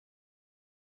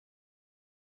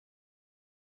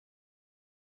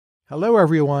Hello,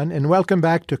 everyone, and welcome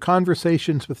back to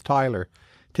Conversations with Tyler.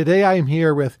 Today I am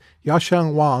here with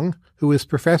Yasheng Huang, who is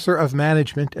Professor of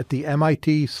Management at the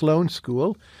MIT Sloan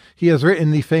School. He has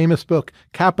written the famous book,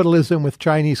 Capitalism with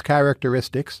Chinese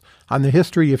Characteristics, on the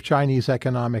history of Chinese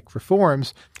economic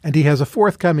reforms, and he has a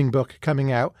forthcoming book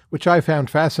coming out, which I found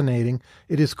fascinating.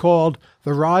 It is called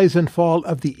The Rise and Fall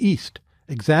of the East,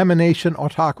 Examination,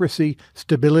 Autocracy,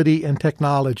 Stability, and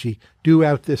Technology, due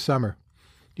out this summer.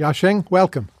 Yasheng,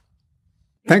 welcome.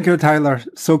 Thank you, Tyler.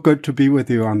 So good to be with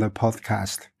you on the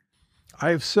podcast.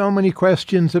 I have so many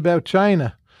questions about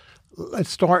China. Let's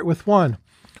start with one.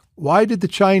 Why did the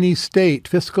Chinese state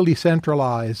fiscally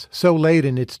centralize so late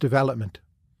in its development?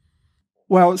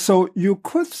 Well, so you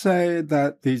could say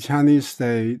that the Chinese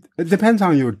state, it depends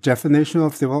on your definition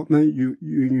of development.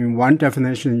 In one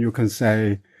definition, you can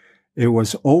say it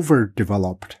was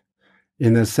overdeveloped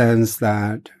in the sense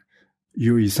that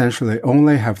you essentially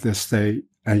only have the state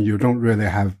and you don't really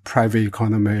have private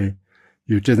economy.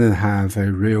 You didn't have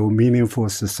a real meaningful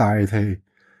society.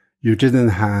 You didn't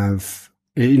have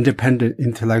an independent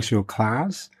intellectual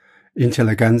class,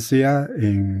 intelligentsia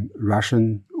in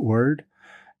Russian word,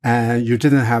 and you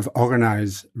didn't have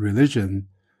organized religion.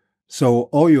 So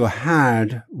all you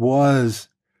had was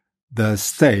the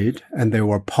state, and there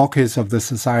were pockets of the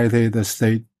society the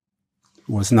state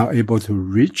was not able to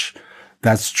reach.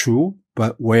 That's true.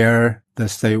 But where the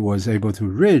state was able to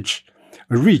reach,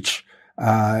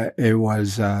 it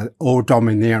was all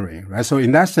domineering, right? So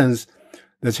in that sense,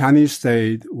 the Chinese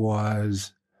state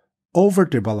was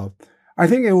overdeveloped. I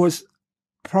think it was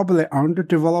probably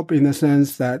underdeveloped in the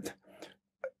sense that,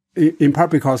 in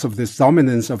part because of this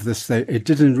dominance of the state, it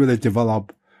didn't really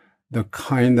develop the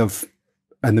kind of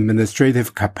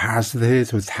administrative capacity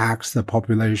to tax the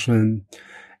population.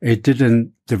 It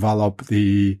didn't develop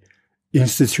the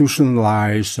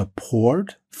institutionalized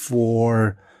support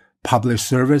for public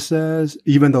services,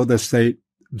 even though the state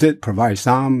did provide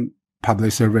some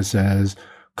public services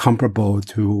comparable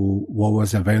to what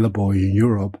was available in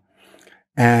Europe.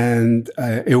 And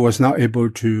it was not able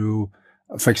to,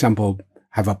 for example,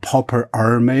 have a proper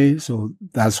army. So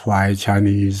that's why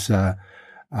Chinese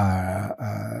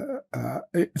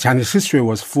history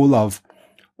was full of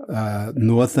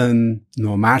northern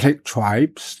nomadic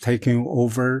tribes taking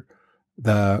over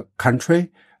the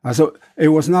country. So it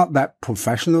was not that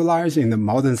professionalized in the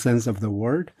modern sense of the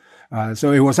word.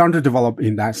 So it was underdeveloped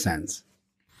in that sense.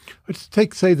 Let's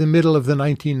take, say, the middle of the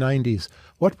 1990s.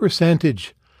 What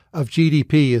percentage of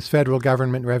GDP is federal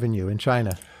government revenue in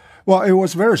China? Well, it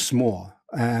was very small.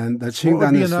 And the Qing Dynasty...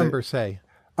 What would be a number, say?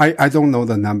 I don't know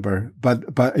the number, but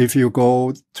if you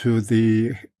go to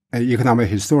the economic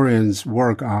historians'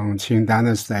 work on Qing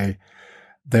Dynasty,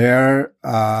 their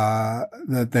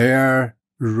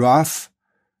rough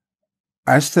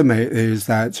estimate is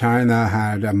that China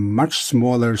had a much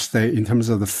smaller state in terms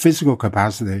of the physical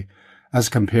capacity as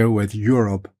compared with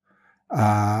Europe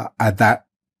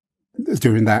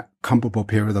during that comparable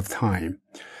period of time.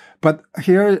 But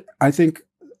here, I think,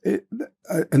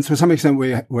 and to some extent,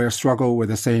 we struggle with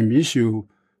the same issue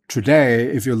today.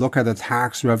 If you look at the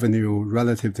tax revenue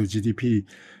relative to GDP,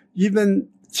 even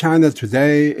China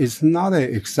today is not an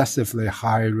excessively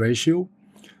high ratio.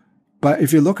 But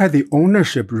if you look at the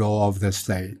ownership role of the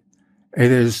state,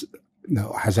 it is,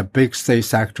 has a big state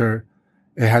sector.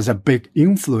 It has a big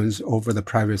influence over the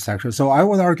private sector. So I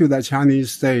would argue that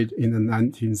Chinese state in the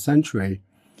 19th century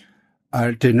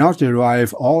did not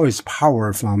derive all its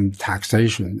power from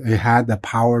taxation. It had the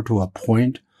power to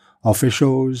appoint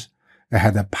officials. It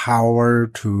had the power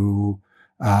to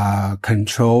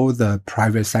control the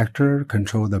private sector,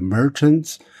 control the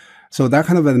merchants. So that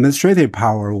kind of administrative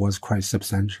power was quite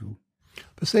substantial.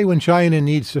 But say when China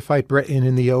needs to fight Britain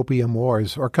in the Opium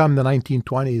Wars, or come the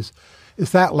 1920s,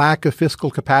 is that lack of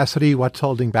fiscal capacity what's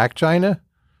holding back China?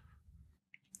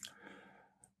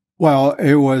 Well,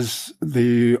 it was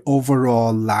the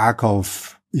overall lack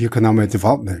of economic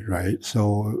development, right?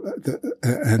 So,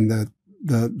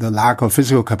 the lack of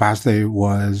physical capacity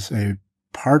was a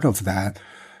part of that.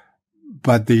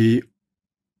 But the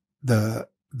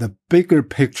bigger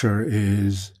picture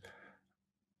is,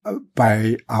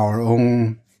 by our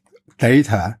own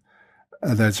data,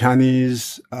 the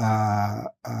Chinese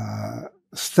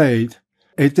state,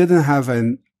 it didn't have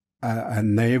a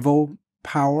naval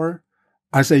power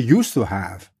as it used to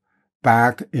have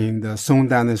back in the Song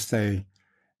Dynasty.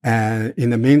 And in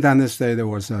the Ming Dynasty, there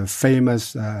was a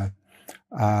famous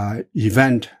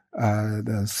event,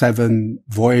 the 7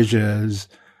 voyages,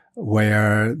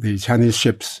 where the Chinese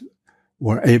ships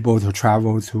were able to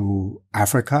travel to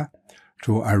Africa,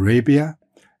 to Arabia,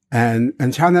 and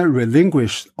China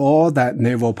relinquished all that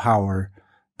naval power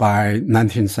by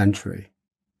 19th century.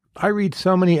 I read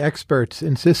so many experts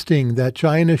insisting that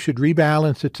China should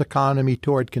rebalance its economy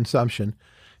toward consumption,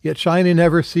 yet China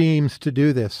never seems to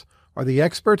do this. Are the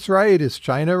experts right? Is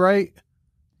China right?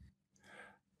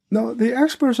 No, the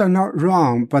experts are not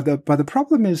wrong, but the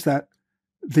problem is that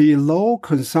the low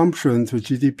consumption to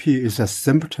GDP is a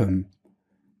symptom.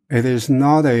 It is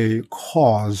not a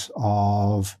cause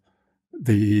of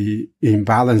the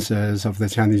imbalances of the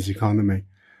Chinese economy.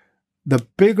 The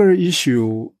bigger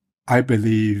issue, I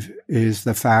believe, is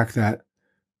the fact that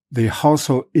the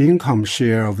household income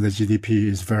share of the GDP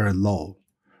is very low,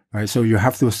 right? So you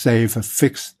have to save a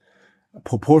fixed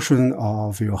proportion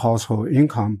of your household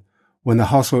income. When the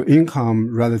household income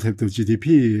relative to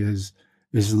GDP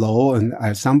is low and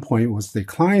at some point was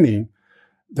declining,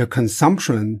 the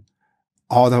consumption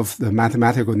out of the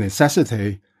mathematical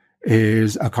necessity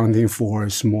is accounting for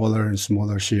a smaller and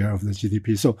smaller share of the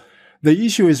GDP. So the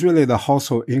issue is really the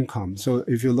household income. So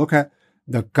if you look at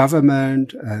the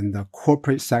government and the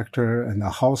corporate sector and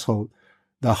the household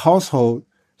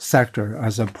sector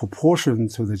as a proportion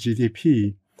to the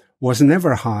GDP was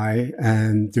never high.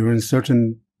 And during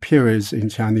certain periods in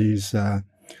Chinese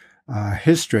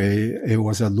history, it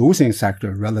was a losing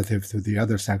sector relative to the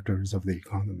other sectors of the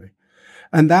economy.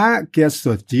 And that gets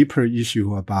to a deeper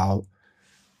issue about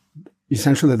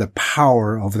essentially the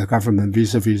power of the government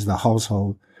vis-a-vis the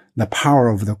household, the power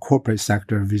of the corporate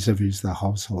sector vis-a-vis the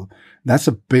household. That's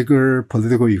a bigger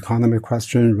political economy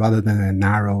question rather than a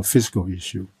narrow fiscal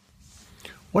issue.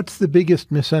 What's the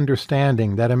biggest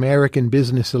misunderstanding that American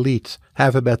business elites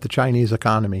have about the Chinese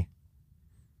economy?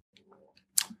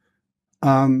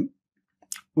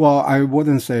 Well, I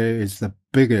wouldn't say it's the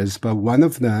biggest, but one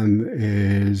of them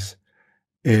is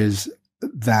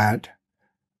that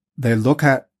they look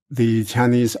at the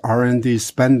Chinese R&D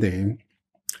spending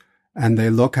and they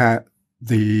look at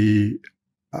the,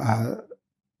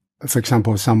 for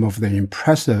example, some of the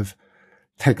impressive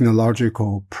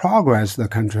technological progress the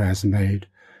country has made.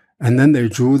 And then they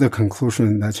drew the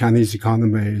conclusion that Chinese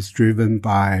economy is driven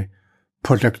by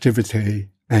productivity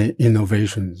and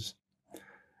innovations.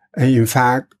 And in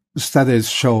fact, studies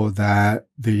show that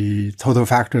the total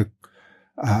factor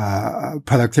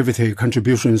productivity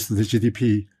contributions to the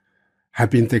GDP have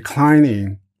been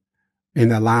declining in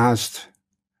the last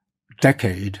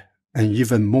decade and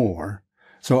even more.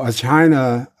 So as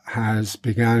China has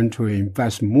begun to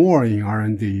invest more in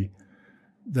R&D,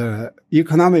 the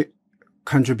economic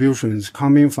contributions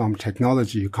coming from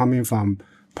technology, coming from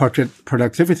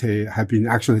productivity have been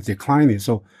actually declining.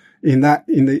 So in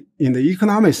the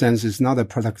economic sense, it's not a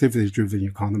productivity driven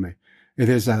economy. It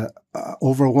is a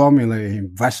overwhelmingly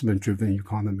investment driven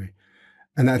economy.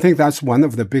 And I think that's one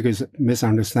of the biggest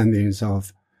misunderstandings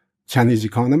of Chinese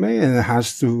economy. And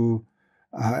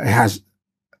it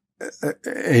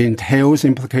entails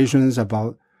implications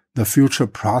about the future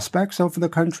prospects of the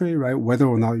country, right? Whether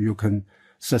or not you can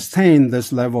sustain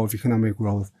this level of economic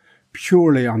growth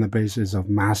purely on the basis of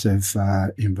massive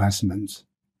investments.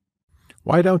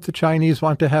 Why don't the Chinese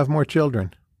want to have more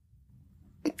children?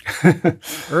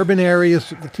 Urban areas,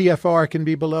 the TFR can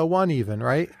be below 1 even,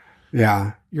 right?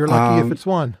 Yeah. You're lucky if it's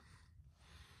 1.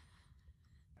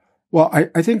 Well,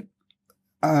 I think,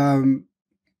 by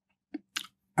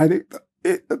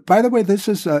the way, this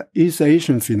is an East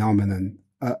Asian phenomenon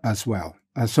as well.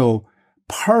 So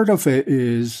part of it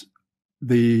is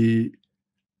the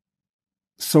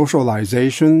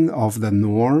socialization of the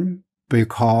norm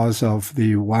because of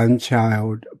the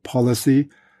one-child policy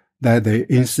that they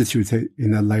instituted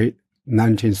in the late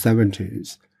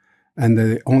 1970s. And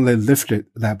they only lifted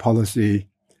that policy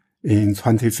in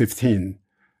 2015.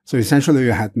 So essentially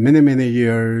you had many, many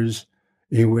years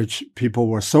in which people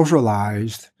were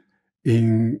socialized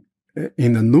in the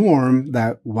norm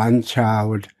that one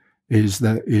child is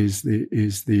the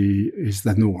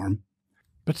norm.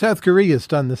 But South Korea's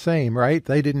done the same, right?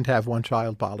 They didn't have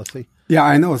one-child policy. Yeah,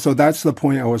 I know. So that's the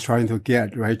point I was trying to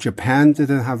get, right? Japan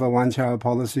didn't have a one-child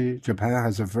policy. Japan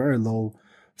has a very low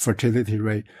fertility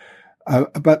rate.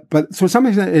 But to some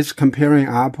extent, it's comparing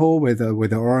apple with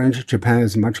orange. Japan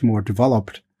is much more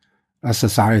developed a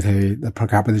society. The per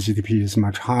capita GDP is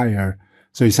much higher.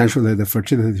 So essentially, the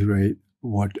fertility rate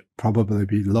would probably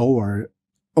be lower,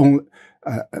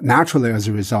 naturally as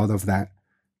a result of that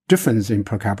difference in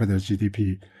per capita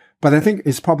GDP. But I think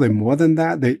it's probably more than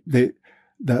that.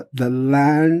 The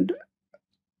land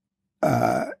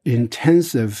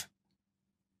intensive,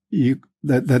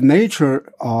 the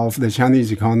nature of the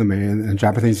Chinese economy and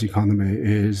Japanese economy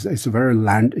is it's very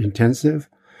land intensive.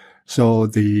 So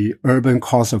the urban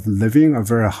costs of living are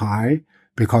very high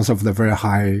because of the very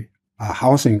high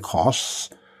housing costs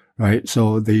right?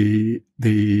 So the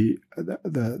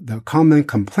common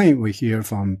complaint we hear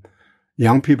from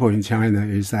young people in China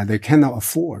is that they cannot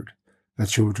afford the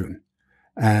children.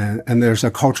 And there's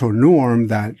a cultural norm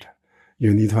that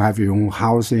you need to have your own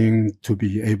housing to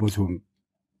be able to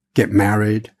get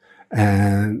married.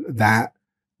 And that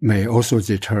may also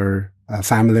deter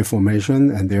family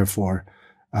formation and therefore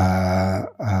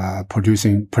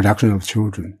production of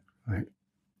children, right?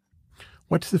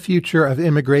 What's the future of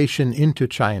immigration into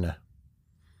China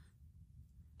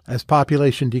as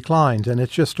population declines? And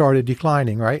it's just started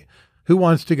declining, right? Who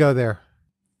wants to go there?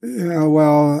 Yeah,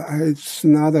 well, it's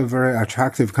not a very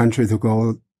attractive country to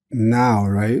go now,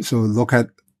 right? So look at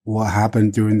what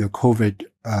happened during the COVID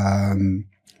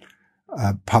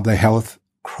public health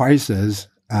crisis,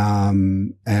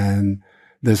 and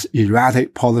this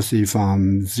erratic policy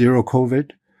from zero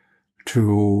COVID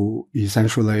to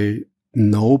essentially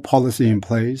no policy in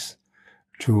place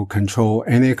to control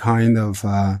any kind of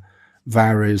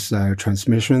virus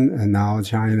transmission. And now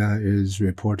China is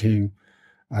reporting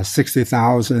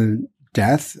 60,000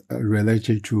 deaths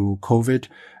related to COVID.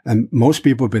 And most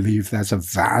people believe that's a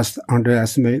vast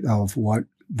underestimate of what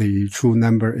the true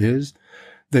number is.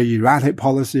 The erratic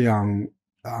policy on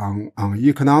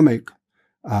economic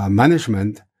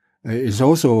management is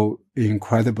also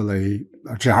incredibly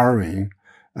jarring.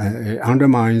 It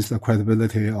undermines the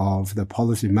credibility of the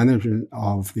policy management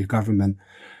of the government.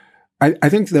 I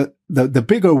think that the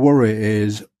bigger worry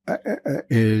is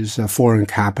foreign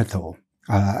capital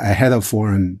ahead of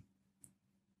foreign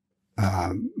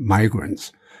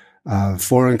migrants.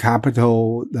 Foreign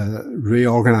capital, the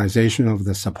reorganization of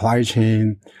the supply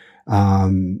chain,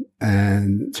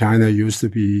 and China used to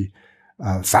be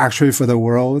a factory for the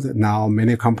world. Now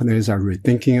many companies are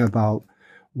rethinking about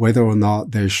whether or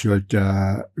not they should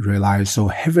rely so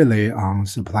heavily on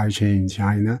supply chain in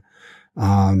China.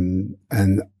 And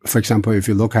for example, if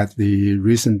you look at the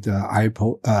recent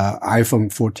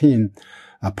iPhone 14,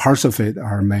 parts of it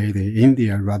are made in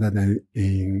India rather than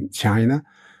in China.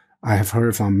 I have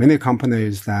heard from many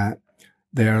companies that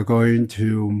they are going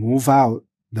to move out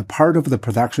the part of the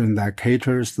production that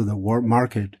caters to the world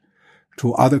market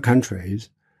to other countries.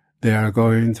 They are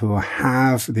going to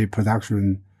have the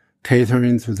production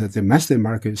catering to the domestic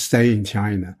market stay in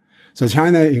China. So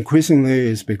China increasingly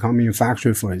is becoming a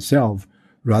factory for itself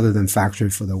rather than factory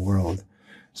for the world.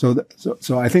 So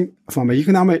I think from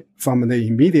the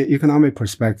immediate economic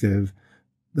perspective,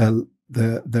 the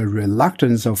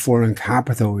reluctance of foreign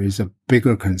capital is a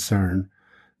bigger concern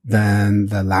than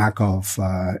the lack of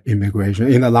immigration.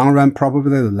 In the long run, probably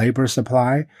the labor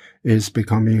supply is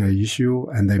becoming an issue,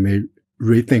 and they may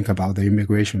rethink about the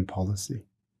immigration policy.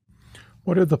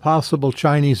 What are the possible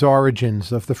Chinese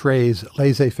origins of the phrase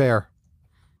laissez-faire?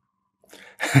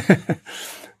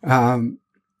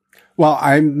 Well,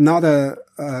 I'm not a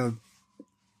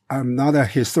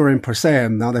historian per se.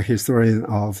 I'm not a historian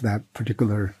of that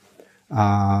particular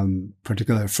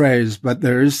phrase, but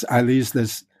there is at least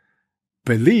this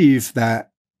belief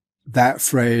that that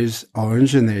phrase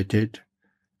originated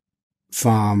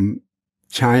from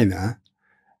China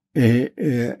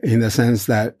in the sense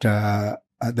that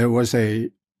there was a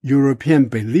European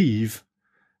belief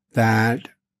that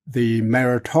the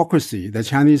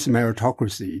Chinese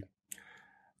meritocracy,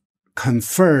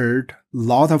 conferred a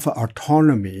lot of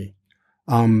autonomy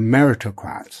on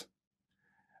meritocrats.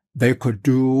 They could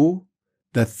do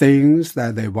the things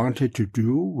that they wanted to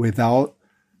do without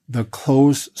the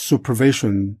close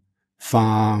supervision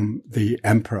from the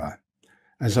emperor.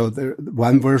 And so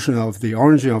one version of the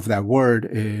origin of that word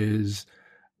is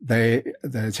the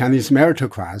Chinese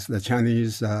meritocrats, the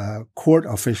Chinese court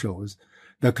officials,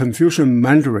 the Confucian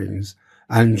mandarins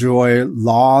enjoy a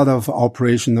lot of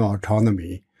operational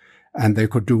autonomy, and they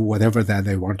could do whatever that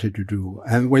they wanted to do.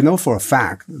 And we know for a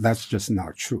fact that's just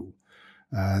not true.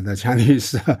 The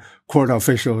Chinese court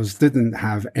officials didn't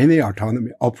have any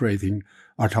operating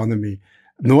autonomy,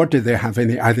 nor did they have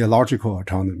any ideological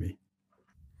autonomy.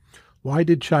 Why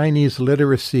did Chinese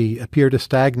literacy appear to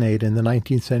stagnate in the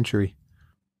 19th century?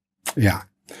 Yeah.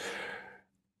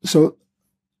 So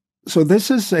this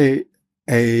is a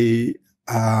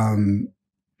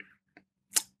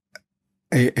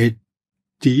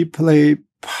deeply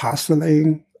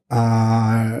puzzling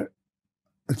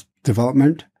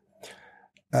development.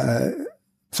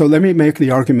 So let me make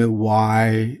the argument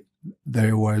why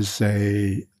there was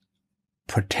a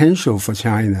potential for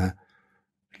China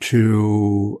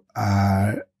to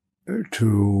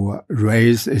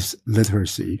raise its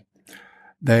literacy.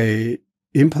 They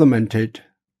implemented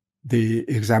the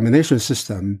examination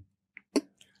system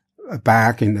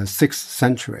back in the 6th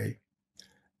century,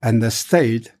 and the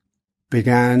state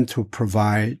began to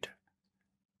provide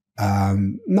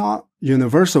not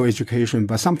universal education,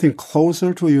 but something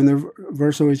closer to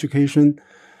universal education.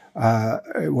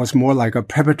 It was more like a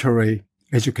preparatory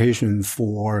education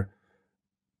for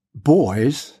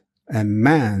boys and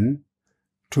men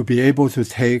to be able to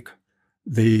take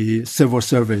the civil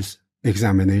service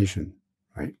examination,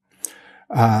 right?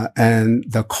 And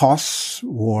the costs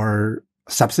were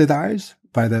subsidized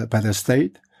by the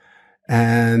state,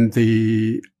 and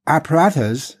the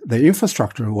apparatus, the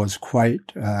infrastructure was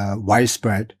quite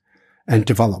widespread and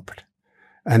developed,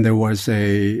 and there was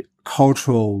a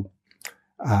cultural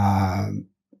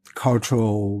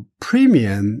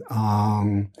premium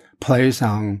placed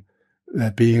on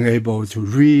being able to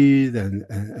read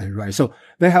and write. So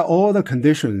they had all the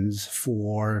conditions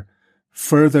for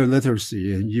further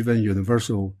literacy and even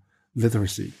universal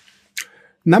literacy.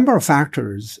 Number of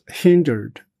factors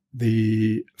hindered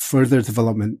the further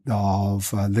development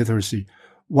of literacy.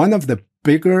 One of the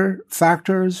bigger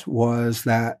factors was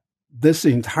that this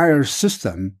entire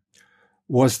system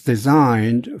was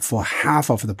designed for half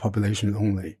of the population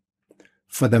only,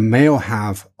 for the male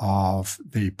half of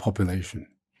the population.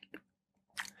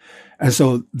 And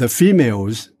so the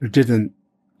females didn't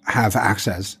have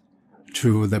access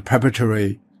to the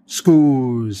preparatory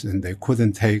schools, and they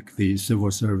couldn't take the civil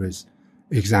service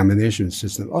examination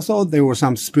system. Also, there was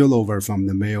some spillover from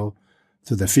the male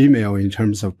to the female in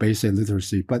terms of basic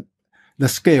literacy, but the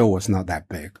scale was not that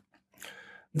big.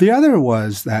 The other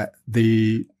was that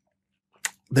the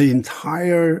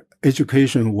entire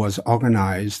education was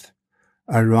organized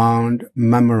around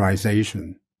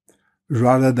memorization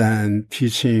rather than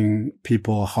teaching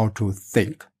people how to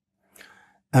think.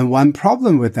 And one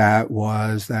problem with that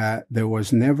was that there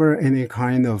was never any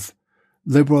kind of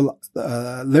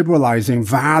liberalizing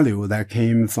value that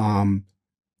came from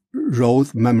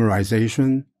rote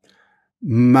memorization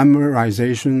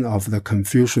of the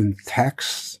Confucian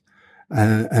texts.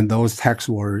 And those texts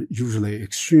were usually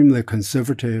extremely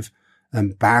conservative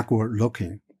and backward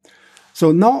looking.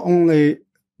 So not only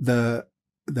the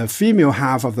female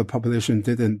half of the population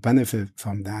didn't benefit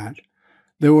from that,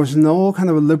 there was no kind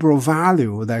of liberal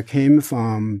value that came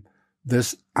from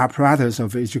this apparatus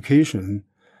of education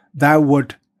that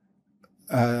would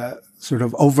sort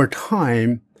of over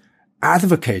time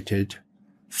advocated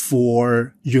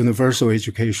for universal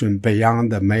education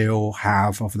beyond the male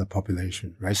half of the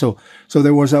population, right? So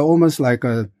there was almost like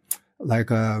a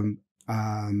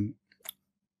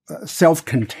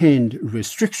self-contained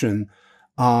restriction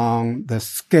on the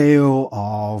scale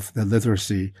of the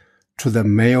literacy to the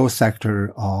male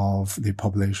sector of the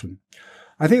population.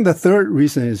 I think the third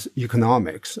reason is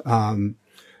economics.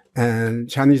 And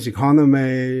Chinese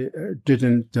economy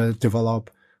didn't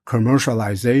develop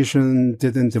commercialization,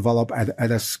 didn't develop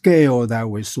at a scale that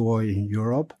we saw in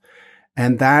Europe.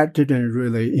 And that didn't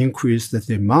really increase the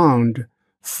demand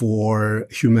for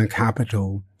human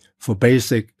capital, for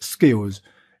basic skills.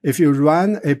 If you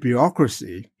run a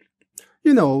bureaucracy,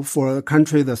 for a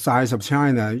country the size of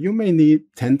China, you may need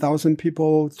 10,000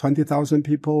 people, 20,000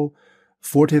 people,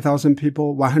 40,000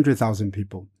 people, 100,000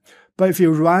 people. But if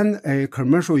you run a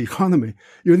commercial economy,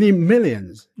 you need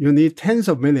millions. You need tens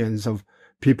of millions of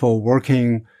people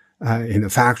working in the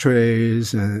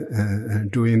factories and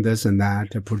doing this and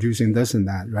that, producing this and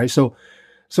that, right? So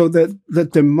the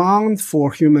demand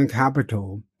for human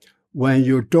capital, when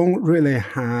you don't really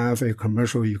have a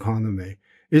commercial economy,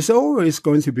 is always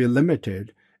going to be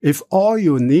limited if all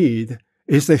you need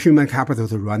is the human capital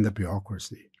to run the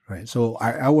bureaucracy, right? So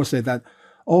I would say that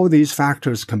all these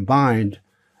factors combined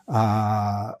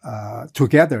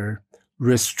together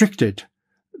restricted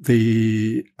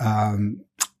the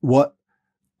what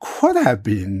could have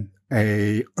been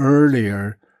a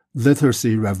earlier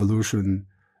literacy revolution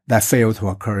that failed to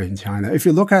occur in China. If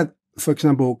you look at, for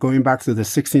example, going back to the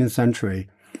 16th century,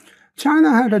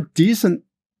 China had a decent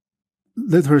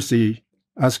literacy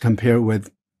as compared with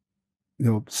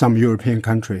some European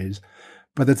countries.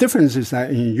 But the difference is that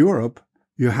in Europe,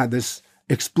 you had this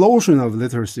explosion of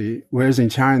literacy, whereas in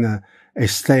China, it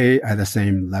stayed at the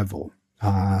same level.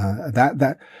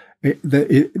 The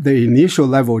initial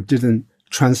level didn't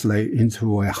translate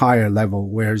into a higher level,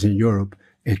 whereas in Europe,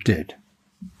 it did.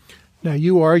 Now,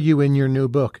 you argue in your new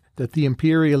book that the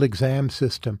imperial exam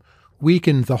system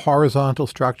weakened the horizontal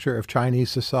structure of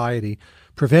Chinese society,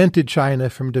 prevented China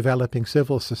from developing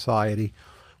civil society.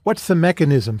 What's the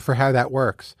mechanism for how that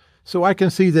works? So I can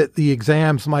see that the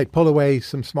exams might pull away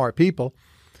some smart people,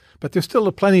 but there's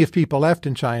still plenty of people left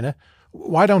in China.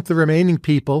 Why don't the remaining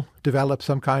people develop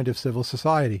some kind of civil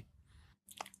society?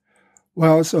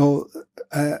 Well,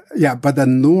 but the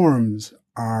norms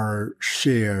are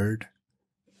shared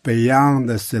beyond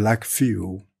the select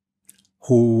few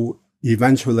who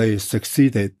eventually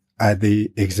succeeded at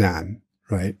the exam,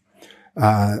 right?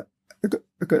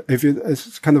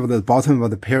 It's kind of the bottom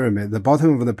of the pyramid. The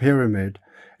bottom of the pyramid,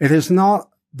 it is not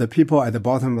the people at the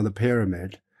bottom of the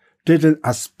pyramid didn't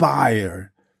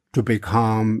aspire to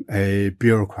become a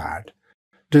bureaucrat,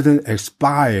 didn't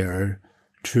aspire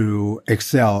to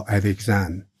excel at the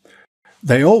exam.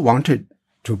 They all wanted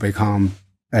to become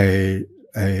a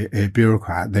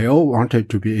bureaucrat. They all wanted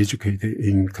to be educated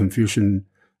in Confucian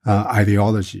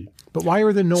ideology. But why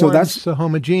are the norms so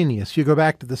homogeneous? You go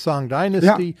back to the Song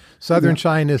Dynasty. Southern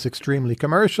China is extremely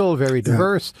commercial, very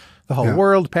diverse. The whole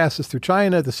world passes through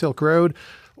China, the Silk Road.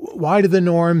 Why do the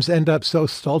norms end up so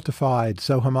stultified,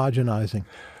 so homogenizing?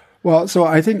 Well, so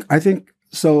I think I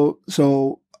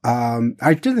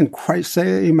didn't quite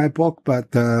say it in my book,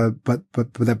 but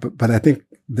I think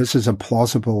this is a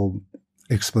plausible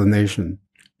explanation.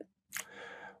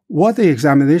 What the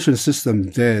examination system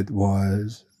did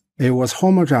was it was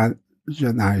homogenizing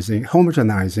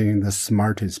the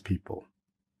smartest people,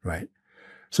 right?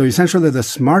 So essentially the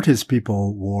smartest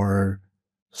people were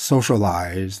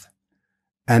socialized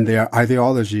and their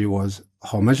ideology was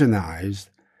homogenized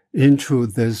into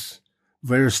this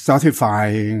very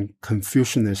stultifying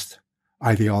Confucianist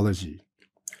ideology.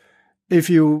 If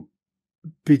you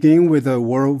begin with a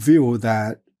worldview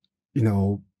that,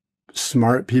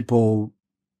 smart people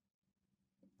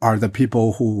are the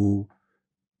people who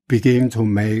begin to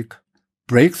make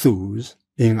breakthroughs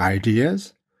in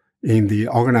ideas, in the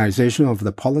organization of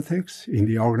the politics, in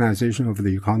the organization of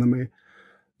the economy,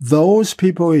 those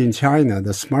people in China,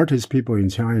 the smartest people in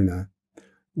China,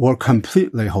 were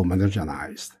completely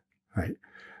homogenized, right?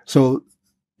 So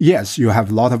yes, you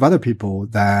have a lot of other people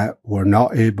that were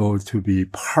not able to be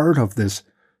part of this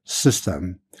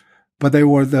system, but they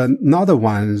were not the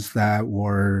ones that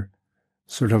were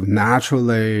sort of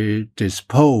naturally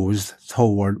disposed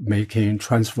toward making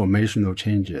transformational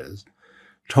changes,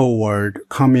 toward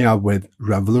coming up with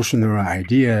revolutionary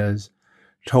ideas,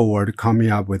 toward coming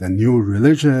up with a new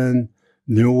religion,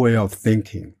 new way of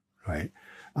thinking, right?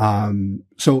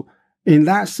 So in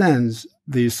that sense,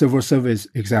 the civil service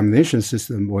examination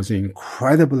system was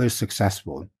incredibly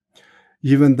successful,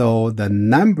 even though the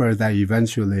number that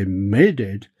eventually made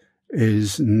it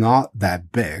is not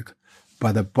that big.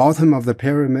 But the bottom of the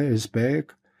pyramid is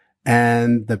big,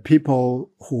 and the people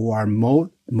who are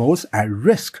most at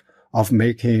risk of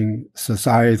making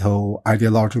societal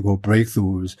ideological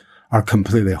breakthroughs are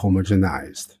completely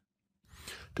homogenized.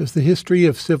 Does the history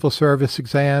of civil service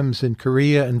exams in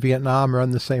Korea and Vietnam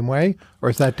run the same way, or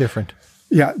is that different?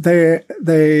 Yeah, they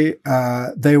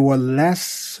were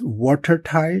less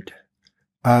watertight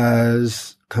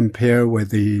as compared with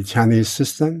the Chinese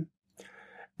system,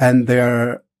 and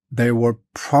they were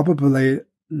probably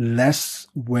less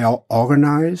well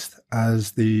organized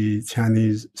as the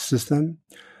Chinese system.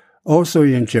 Also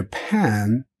in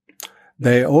Japan,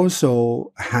 they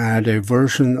also had a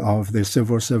version of the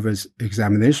civil service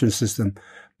examination system,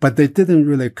 but they didn't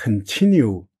really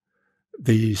continue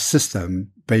the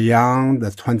system beyond the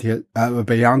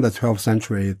 12th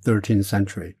century, 13th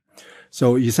century.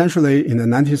 So essentially in the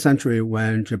 19th century,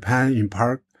 when Japan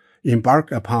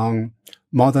embarked upon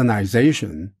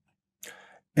modernization,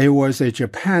 it was a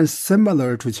Japan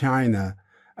similar to China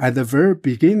at the very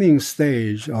beginning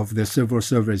stage of the civil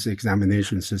service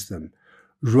examination system,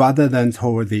 rather than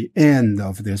toward the end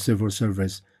of the civil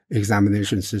service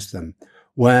examination system,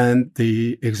 when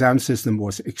the exam system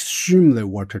was extremely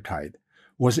watertight,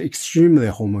 was extremely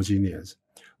homogeneous,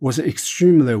 was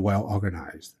extremely well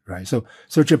organized, right? So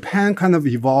Japan kind of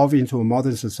evolved into a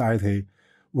modern society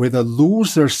with a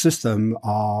looser system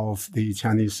of the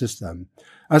Chinese system,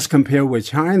 as compared with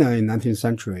China in 19th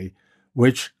century,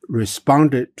 which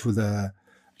responded to the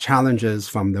challenges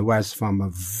from the West from a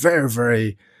very,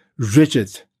 very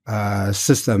rigid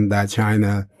system that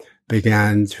China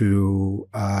began to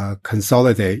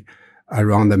consolidate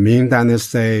around the Ming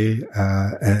Dynasty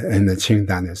and the Qing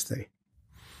Dynasty.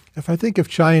 If I think of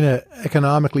China,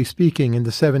 economically speaking, in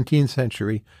the 17th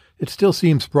century, it still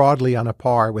seems broadly on a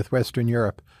par with Western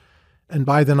Europe. And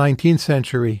by the 19th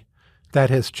century, that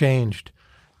has changed.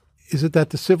 Is it that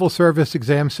the civil service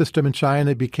exam system in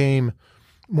China became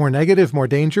more negative, more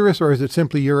dangerous, or is it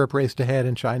simply Europe raced ahead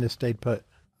and China stayed put?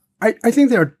 I think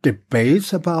there are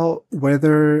debates about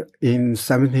whether in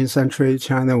 17th century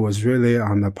China was really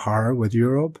on a par with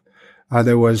Europe.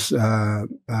 There was,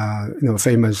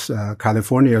 famous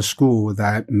California school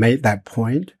that made that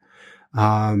point.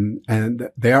 And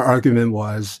their argument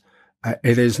was,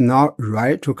 it is not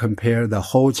right to compare the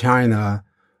whole China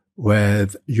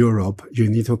with Europe, you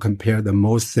need to compare the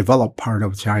most developed part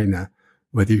of China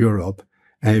with Europe.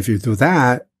 And if you do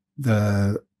that,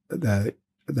 the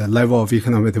level of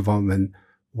economic development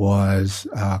was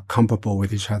comparable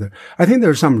with each other. I think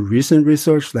there's some recent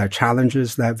research that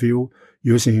challenges that view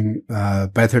using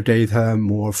better data,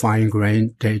 more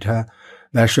fine-grained data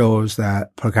that shows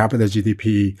that per capita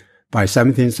GDP by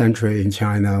 17th century in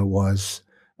China was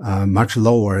much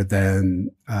lower than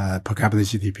per capita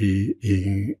GDP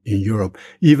in Europe,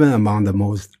 even among the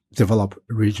most developed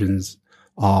regions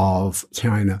of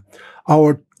China.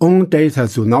 Our own data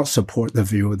do not support the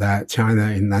view that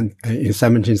China in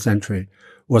 17th century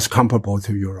was comparable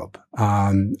to Europe.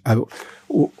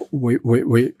 We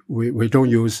don't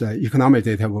use economic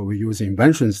data, but we use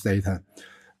inventions data.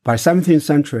 By 17th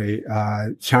century,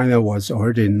 China was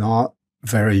already not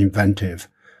very inventive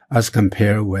as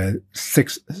compared with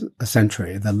 6th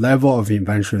century. The level of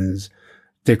inventions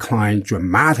declined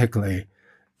dramatically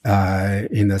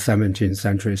in the 17th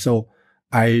century. So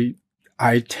I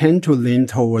tend to lean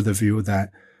toward the view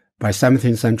that by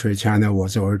 17th century, China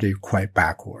was already quite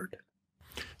backward.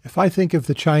 If I think of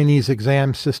the Chinese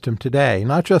exam system today,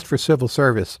 not just for civil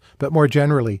service, but more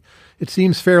generally, it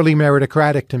seems fairly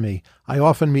meritocratic to me. I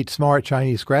often meet smart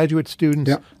Chinese graduate students.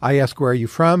 Yeah. I ask, where are you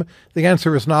from? The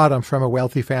answer is not, I'm from a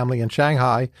wealthy family in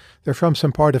Shanghai. They're from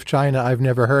some part of China I've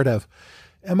never heard of.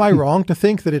 Am I wrong to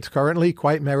think that it's currently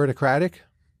quite meritocratic?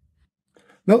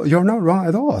 No, you're not wrong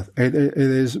at all. It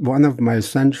is one of my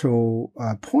central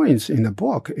points in the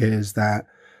book is that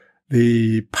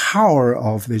the power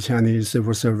of the Chinese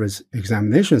civil service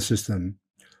examination system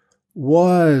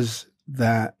was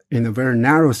that, in a very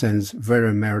narrow sense,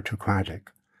 very meritocratic,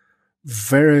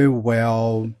 very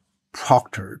well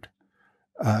proctored.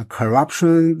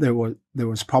 Corruption, there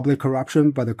was probably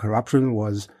corruption, but the corruption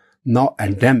was not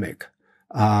endemic.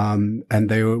 And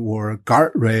there were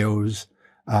guardrails,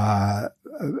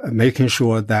 making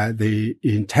sure that the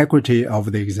integrity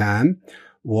of the exam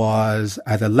was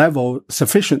at a level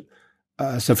sufficient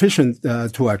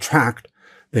to attract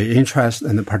the interest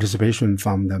and the participation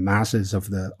from the masses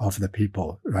of the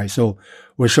people, right? So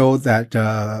we show that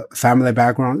family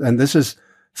background, and this is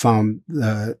from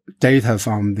the data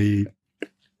from the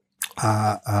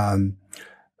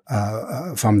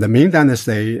Ming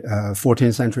Dynasty,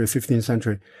 14th century, 15th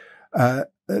century.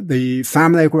 The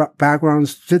family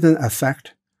backgrounds didn't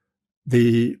affect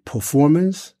the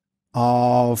performance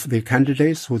of the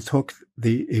candidates who took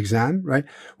the exam, right?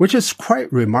 Which is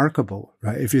quite remarkable,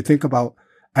 right? If you think about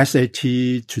SAT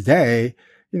today,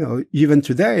 even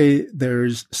today,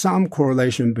 there's some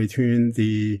correlation between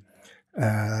the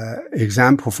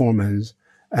exam performance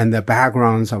and the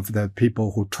backgrounds of the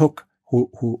people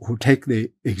who take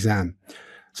the exam.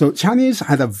 So Chinese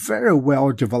had a very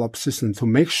well-developed system to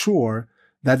make sure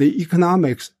that the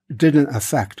economics didn't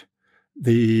affect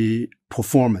the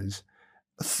performance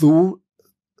through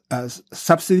a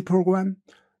subsidy program,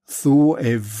 through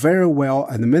a very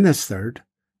well-administered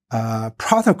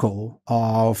protocol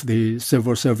of the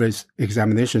civil service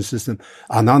examination system,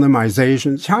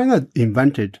 anonymization. China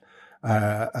invented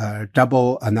a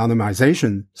double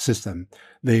anonymization system.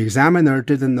 The examiner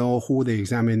didn't know who the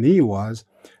examinee was.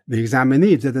 The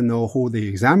examinee didn't know who the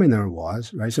examiner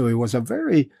was, right? So it was a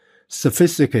very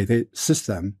sophisticated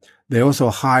system. They also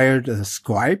hired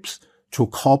scribes to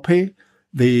copy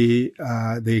the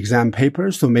exam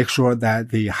papers to make sure that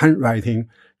the handwriting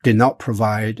did not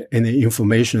provide any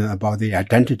information about the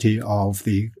identity of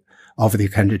the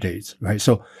candidates, right?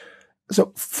 So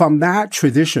from that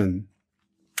tradition,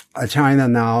 China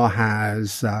now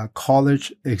has a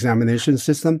college examination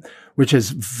system, which is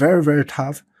very, very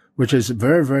tough, which is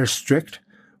very, very strict,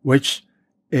 which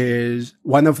is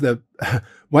one of the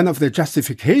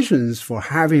justifications for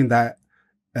having that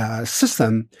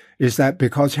system is that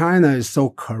because China is so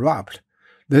corrupt,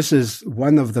 this is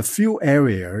one of the few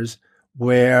areas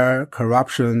where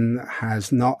corruption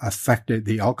has not affected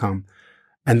the outcome,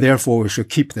 and therefore we should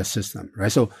keep the system,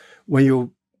 right? So when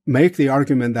you make the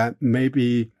argument that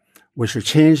maybe we should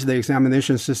change the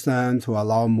examination system to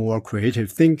allow more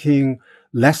creative thinking,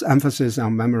 less emphasis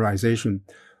on memorization,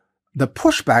 the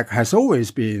pushback has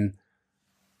always been,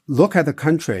 look at the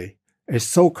country. It's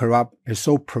so corrupt.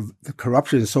 The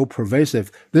corruption is so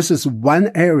pervasive. This is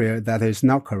one area that is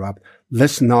not corrupt.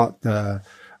 Let's not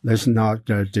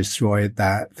destroy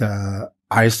that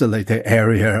isolated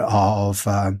area of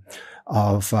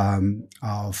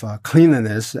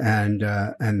cleanliness and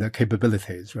the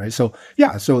capabilities, right? So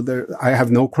yeah, I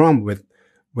have no problem with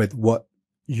what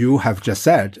you have just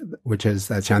said, which is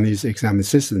that Chinese exam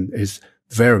system is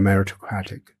very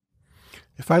meritocratic.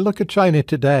 If I look at China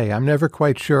today, I'm never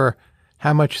quite sure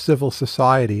how much civil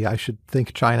society I should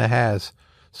think China has.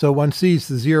 So one sees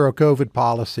the zero COVID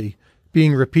policy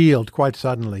being repealed quite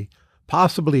suddenly,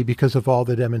 possibly because of all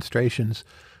the demonstrations.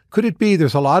 Could it be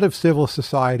there's a lot of civil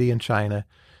society in China?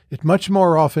 It much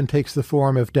more often takes the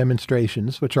form of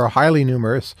demonstrations, which are highly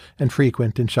numerous and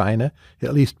frequent in China,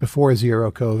 at least before zero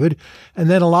COVID. And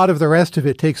then a lot of the rest of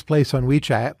it takes place on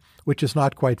WeChat, which is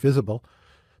not quite visible.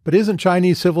 But isn't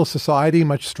Chinese civil society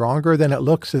much stronger than it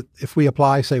looks if we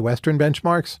apply, say, Western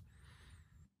benchmarks?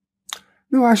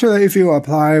 No, actually, if you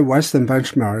apply Western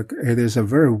benchmark, it is a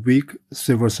very weak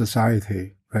civil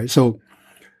society, right? So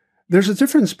there's a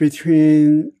difference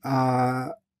between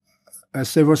a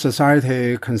civil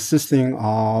society consisting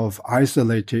of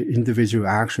isolated individual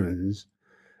actions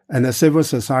and a civil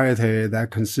society that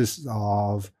consists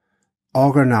of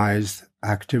organized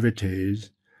activities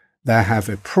that have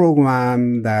a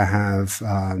program, that have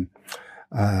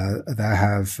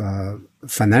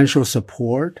financial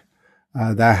support,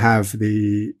 that have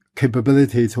the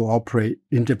capability to operate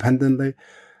independently.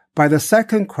 By the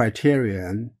second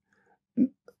criterion,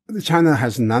 China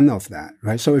has none of that,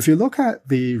 right? So if you look at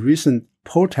the recent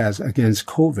protests against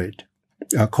COVID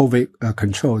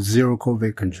controls, zero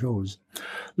COVID controls,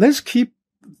 let's keep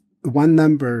one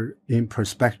number in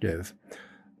perspective.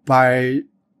 By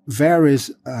various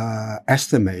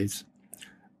estimates,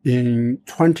 in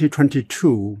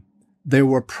 2022, there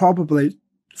were probably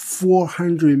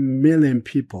 400 million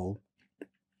people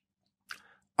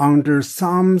under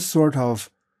some sort of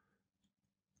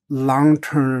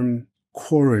long-term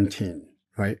quarantine,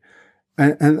 right?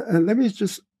 And let me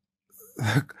just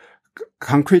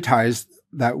concretize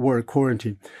that word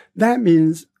quarantine. That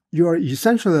means you're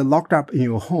essentially locked up in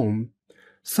your home,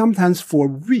 sometimes for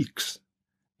weeks,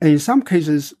 and in some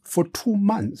cases for 2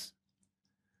 months.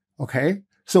 Okay?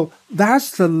 So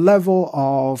that's the level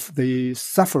of the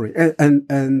suffering.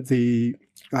 And the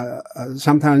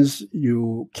sometimes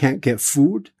you can't get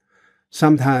food.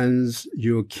 Sometimes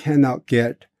you cannot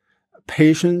get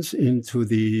patients into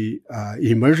the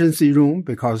emergency room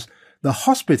because the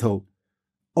hospital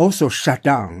also shut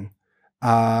down,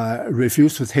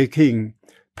 refused to take in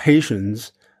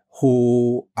patients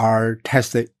who are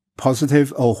tested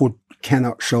positive or who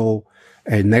cannot show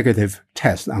a negative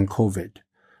test on COVID,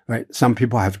 right? Some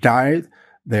people have died.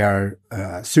 There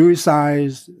are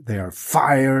suicides, there are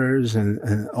fires,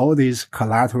 and all these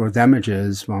collateral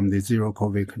damages from the zero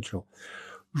COVID control.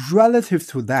 Relative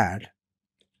to that,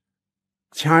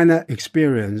 China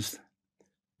experienced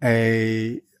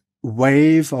a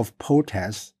wave of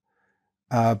protests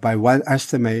by one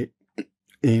estimate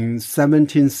in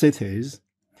 17 cities.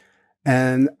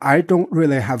 And I don't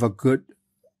really have a good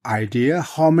idea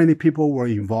how many people were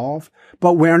involved,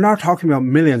 but we're not talking about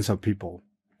millions of people.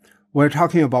 We're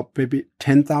talking about maybe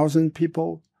 10,000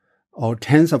 people or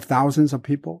tens of thousands of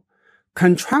people.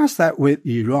 Contrast that with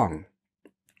Iran,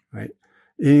 right?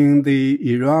 In the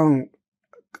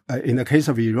case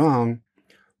of Iran,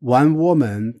 one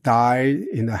woman died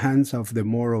in the hands of the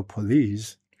moral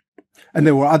police. And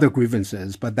there were other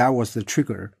grievances, but that was the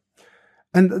trigger.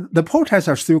 And the protests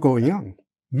are still going on.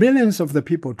 Millions of the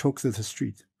people took to the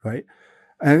street, right?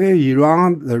 And in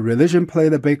Iran, the religion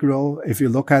played a big role. If you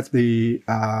look at the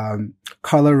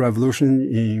color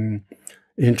revolution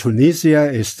in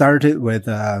Tunisia, it started with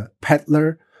a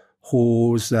peddler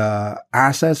whose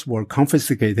assets were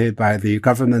confiscated by the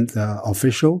government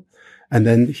official, and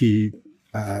then he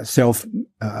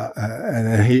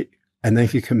and then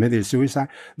he committed suicide.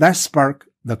 That sparked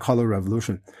the color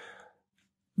revolution.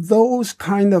 Those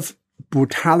kind of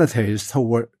brutalities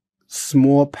toward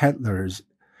small peddlers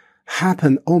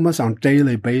happen almost on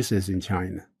daily basis in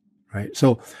China, right?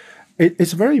 So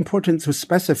it's very important to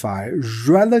specify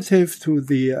relative to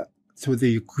the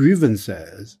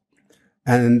grievances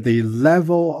and the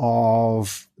level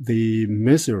of the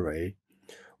misery.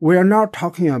 We are not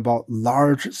talking about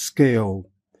large scale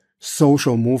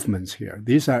social movements here.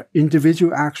 These are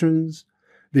individual actions.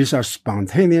 These are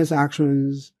spontaneous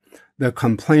actions. The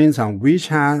complaints on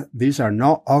WeChat, these are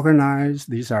not organized.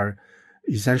 These are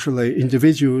essentially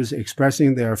individuals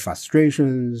expressing their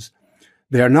frustrations.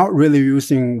 They are not really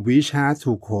using WeChat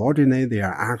to coordinate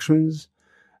their actions.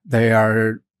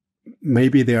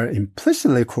 Maybe they are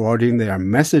implicitly coordinating their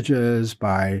messages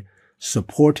by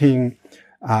supporting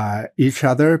each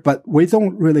other, but we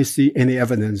don't really see any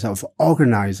evidence of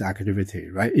organized activity,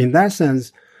 right? In that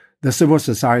sense, the civil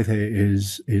society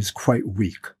is quite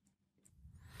weak.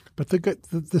 But the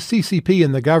CCP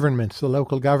and the governments, the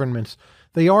local governments,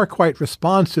 they are quite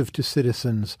responsive to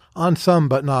citizens on some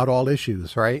but not all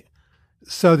issues, right?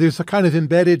 So there's a kind of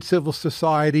embedded civil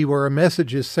society where a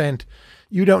message is sent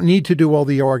you don't need to do all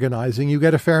the organizing. You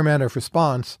get a fair amount of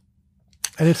response.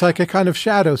 And it's like a kind of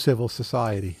shadow civil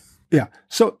society. Yeah.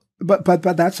 So, but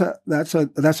that's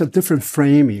a different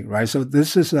framing, right? So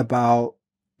this is about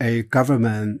a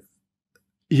government,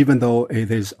 even though it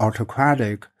is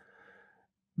autocratic,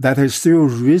 that is still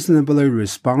reasonably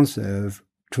responsive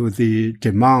to the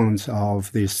demands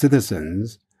of the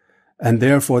citizens. And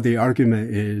therefore, the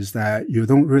argument is that you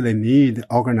don't really need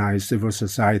organized civil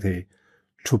society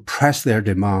to press their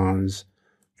demands,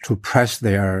 to press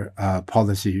their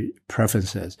policy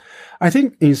preferences. I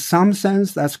think in some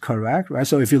sense that's correct, right?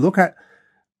 So if you look at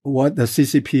what the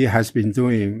CCP has been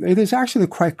doing, it is actually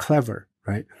quite clever,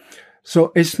 right?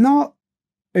 So it's not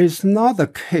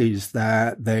the case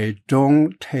that they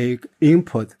don't take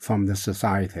input from the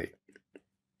society.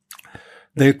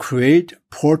 They create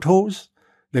portals,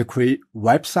 they create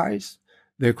websites,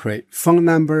 they create phone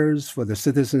numbers for the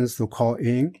citizens to call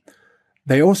in.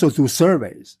 They also do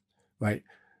surveys, right?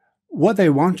 What they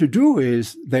want to do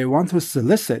is they want to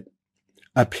solicit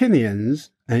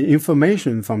opinions and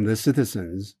information from the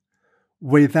citizens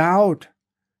without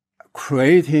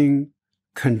creating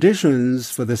conditions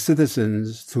for the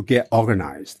citizens to get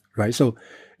organized, right? So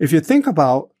if you think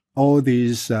about all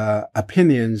these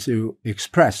opinions you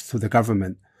express to the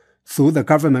government through the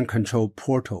government-controlled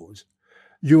portals,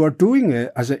 you are doing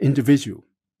it as an individual.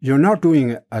 You're not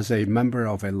doing it as a member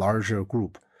of a larger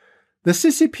group. The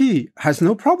CCP has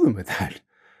no problem with that.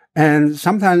 And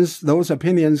sometimes those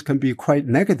opinions can be quite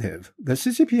negative. The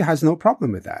CCP has no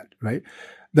problem with that, right?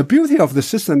 The beauty of the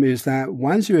system is that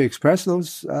once you express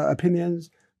those opinions,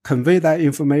 convey that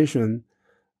information,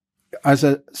 as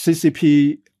a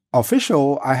CCP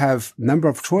official, I have a number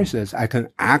of choices. I can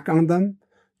act on them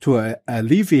to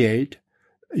alleviate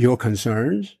your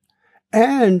concerns.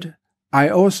 And I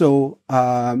also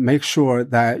make sure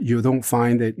that you don't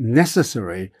find it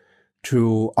necessary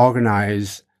to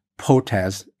organize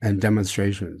protests and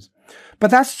demonstrations.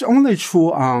 But that's only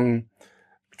true on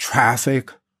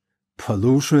traffic,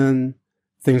 pollution,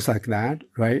 things like that,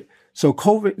 right? So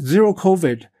zero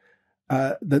COVID,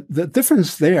 the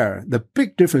difference there, the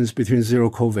big difference between zero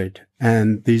COVID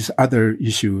and these other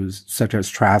issues such as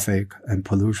traffic and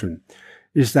pollution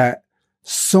is that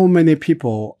so many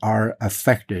people are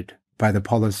affected by the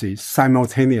policy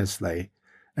simultaneously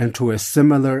and to a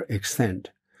similar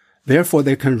extent. Therefore,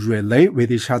 they can relate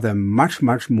with each other much,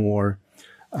 much more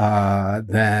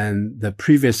than the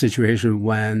previous situation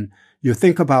when you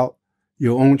think about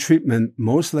your own treatment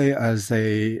mostly as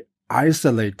a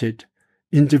isolated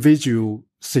individual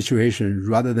situation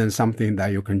rather than something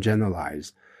that you can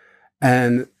generalize.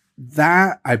 And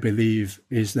that, I believe,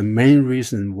 is the main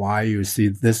reason why you see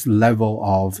this level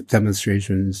of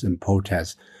demonstrations and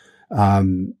protests.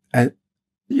 And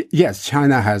yes,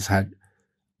 China has had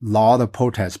a lot of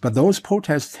protests, but those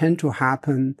protests tend to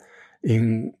happen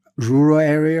in rural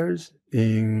areas,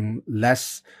 in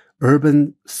less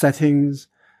urban settings,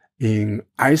 in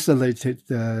isolated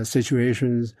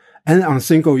situations, and on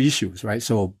single issues, right?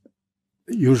 So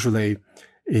usually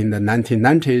in the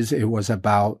 1990s, it was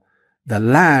about the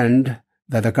land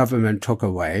that the government took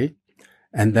away.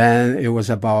 And then it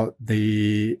was about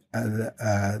the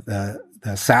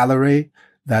salary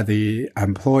that the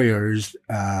employers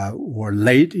were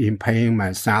late in paying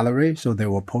my salary. So there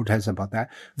were protests about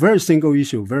that. Very single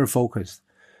issue, very focused.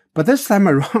 But this time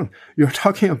around, you're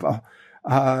talking about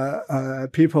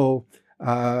people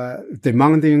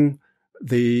demanding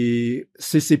the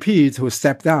CCP to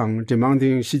step down,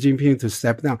 demanding Xi Jinping to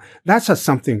step down. That's just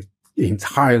something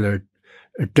entirely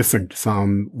different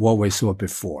from what we saw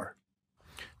before.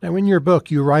 Now, in your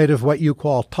book, you write of what you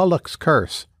call Tulloch's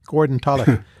curse, Gordon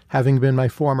Tulloch, having been my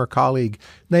former colleague,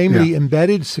 namely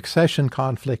embedded succession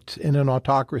conflicts in an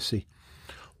autocracy.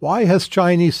 Why has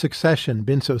Chinese succession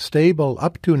been so stable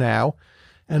up to now?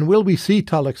 And will we see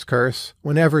Tulloch's curse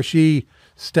whenever Xi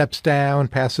steps down,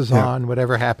 passes on,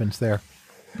 whatever happens there?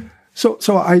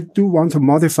 So I do want to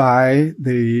modify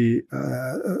the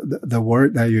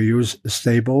word that you use,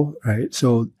 stable, right?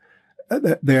 So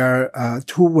there are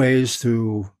two ways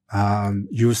to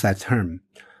use that term.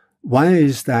 One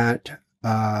is that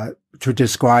to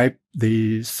describe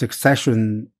the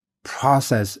succession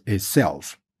process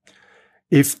itself.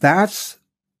 If that's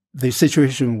the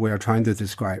situation we are trying to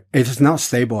describe, it is not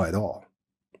stable at all,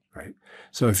 right?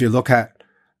 So if you look at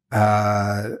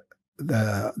the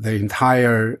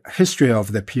entire history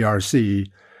of the PRC,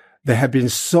 there have been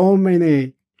so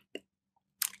many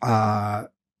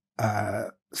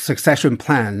succession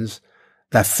plans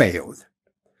that failed,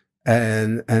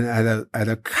 and at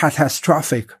a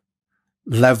catastrophic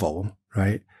level,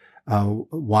 right?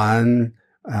 One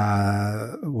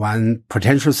One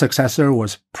potential successor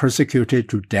was persecuted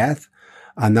to death.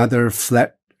 Another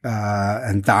fled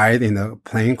and died in a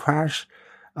plane crash.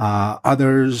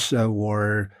 Others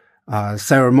were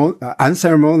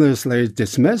unceremoniously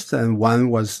dismissed, and one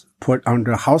was put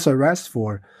under house arrest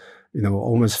for,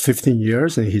 almost 15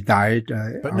 years, and he died.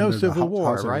 But no civil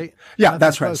war, right? Yeah,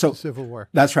 that's right. So civil war.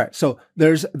 That's right. So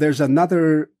there's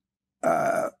another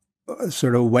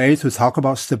sort of way to talk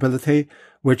about stability,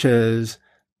 which is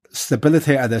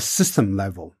stability at the system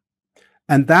level,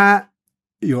 and that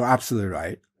you're absolutely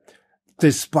right.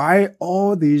 Despite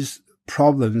all these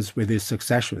problems with these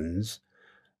successions,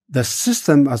 the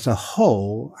system as a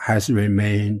whole has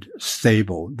remained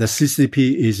stable. The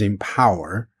CCP is in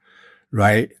power,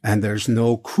 right? And there's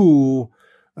no coup.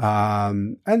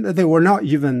 And there were not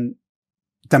even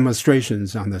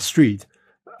demonstrations on the street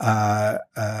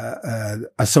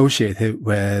associated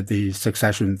with the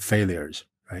succession failures,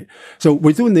 right? So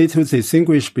we do need to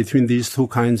distinguish between these two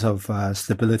kinds of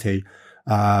stability.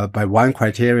 By one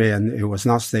criterion, it was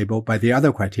not stable. By the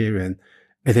other criterion,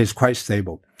 it is quite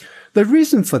stable. The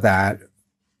reason for that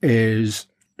is,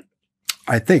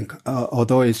 I think,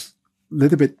 although it's a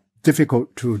little bit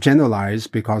difficult to generalize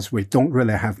because we don't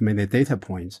really have many data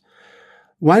points,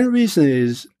 one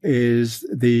reason is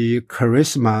the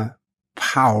charisma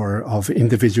power of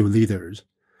individual leaders,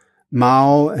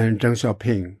 Mao and Deng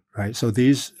Xiaoping, right? So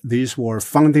these were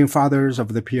founding fathers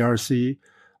of the PRC,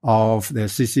 of the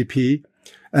CCP,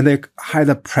 and they had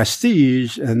a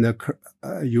prestige and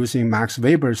using Max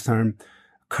Weber's term,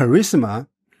 charisma,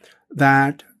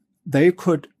 that they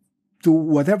could do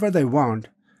whatever they want,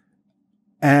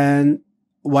 and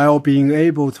while being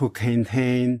able to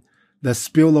contain the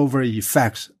spillover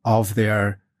effects of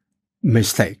their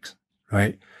mistakes,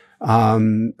 right?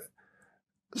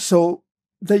 So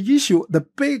the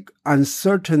big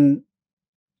uncertain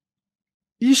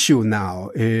issue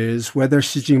now is whether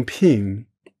Xi Jinping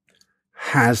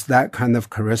has that kind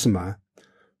of charisma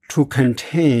to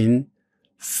contain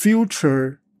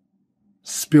future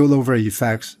spillover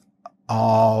effects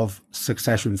of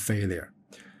succession failure.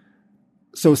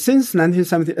 So since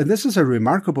 1970, and this is a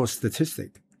remarkable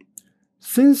statistic,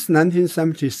 since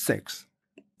 1976,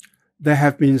 there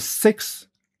have been 6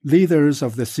 leaders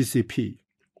of the CCP.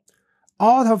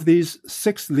 Out of these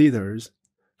 6 leaders,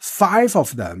 5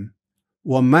 of them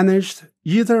were managed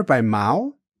either by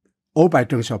Mao or by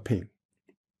Deng Xiaoping.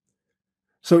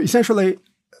 So essentially,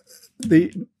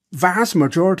 the vast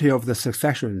majority of the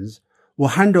successions were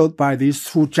handled by these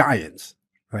 2 giants,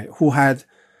 right? Who had,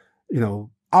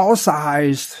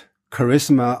 outsized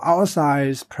charisma,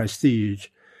 outsized prestige,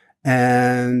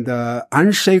 and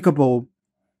unshakable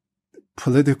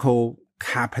political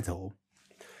capital.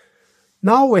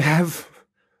 Now we have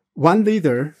one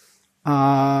leader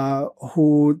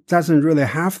who doesn't really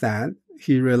have that.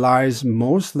 He relies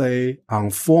mostly on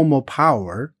formal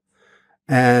power,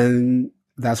 and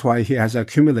that's why he has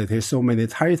accumulated so many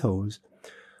titles.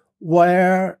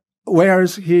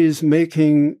 Whereas he is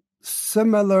making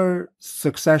similar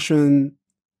succession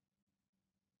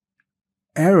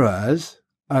errors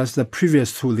as the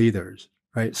previous 2 leaders,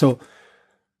 right? So,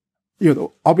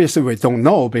 obviously we don't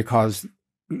know because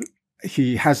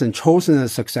he hasn't chosen a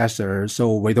successor,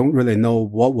 so we don't really know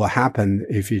what will happen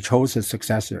if he chose a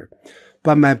successor.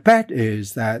 But my bet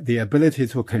is that the ability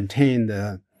to contain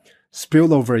the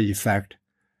spillover effect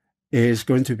is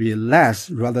going to be less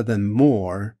rather than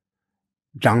more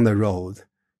down the road,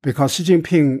 because Xi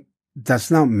Jinping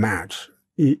does not match,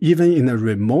 even in a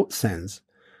remote sense,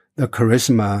 the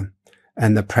charisma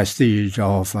and the prestige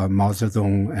of Mao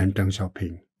Zedong and Deng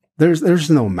Xiaoping. There's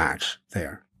no match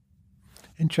there.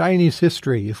 In Chinese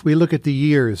history, if we look at the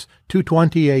years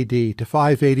 220 AD to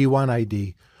 581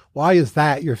 AD, why is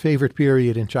that your favorite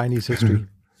period in Chinese history?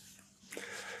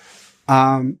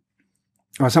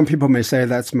 Well, some people may say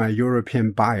that's my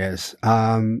European bias.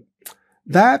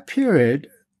 That period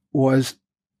was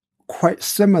quite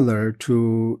similar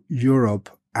to Europe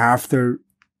after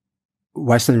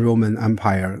Western Roman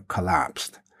Empire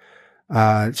collapsed.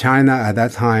 China at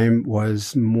that time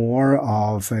was more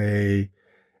of a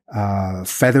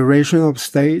federation of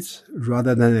states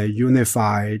rather than a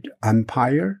unified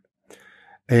empire.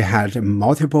 It had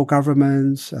multiple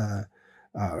governments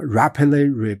rapidly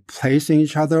replacing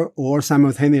each other or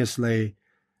simultaneously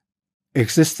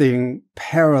existing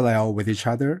parallel with each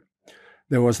other.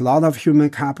 There was a lot of human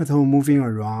capital moving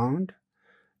around.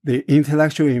 The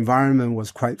intellectual environment was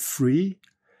quite free,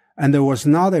 and there was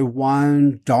not a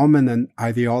one dominant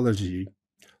ideology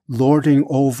lording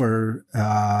over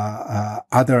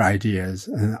other ideas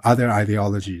and other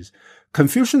ideologies.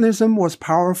 Confucianism was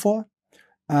powerful,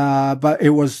 but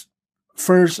it was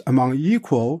first among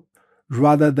equal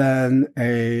rather than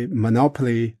a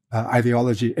monopoly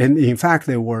ideology. And in fact,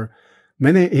 there were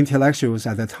many intellectuals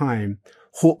at the time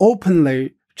who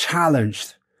openly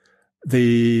challenged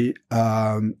the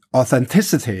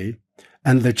authenticity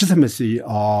and legitimacy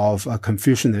of a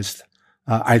Confucianist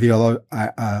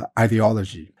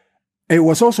ideology. It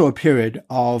was also a period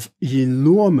of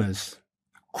enormous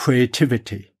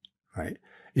creativity, right?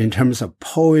 In terms of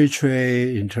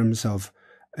poetry, in terms of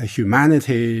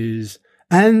humanities,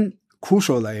 and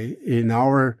crucially, in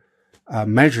our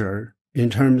measure, in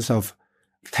terms of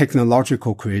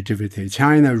technological creativity.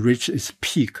 China reached its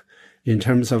peak in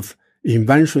terms of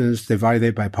inventions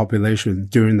divided by population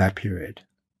during that period.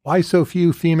 Why so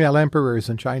few female emperors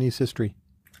in Chinese history?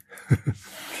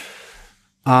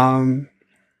 Well,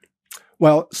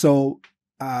 so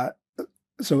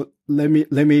let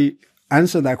me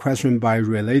answer that question by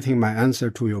relating my answer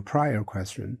to your prior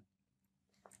question.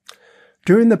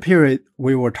 During the period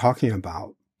we were talking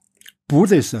about,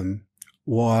 Buddhism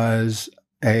was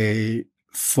a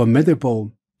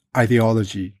formidable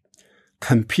ideology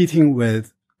competing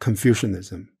with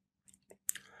Confucianism.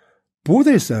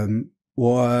 Buddhism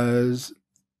was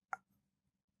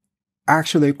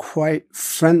actually quite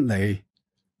friendly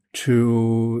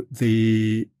to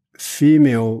the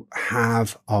female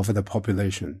half of the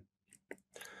population.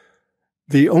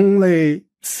 The only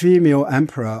female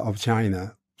emperor of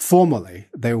China, formally,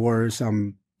 there were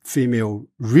some female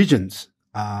regents,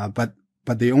 but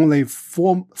the only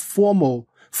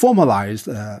formalized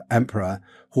emperor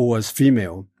who was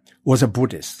female was a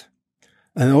Buddhist.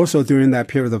 And also during that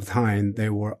period of time,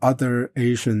 there were other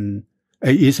East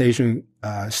Asian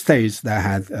states that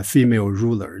had female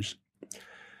rulers.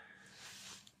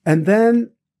 And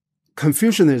then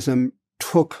Confucianism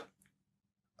took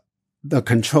the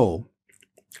control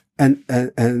and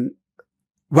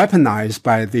weaponized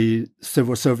by the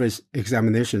civil service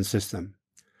examination system.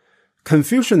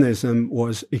 Confucianism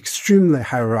was extremely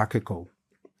hierarchical,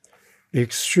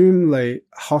 extremely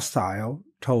hostile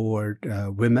toward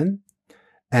women,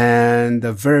 and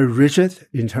very rigid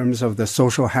in terms of the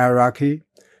social hierarchy,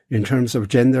 in terms of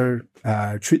gender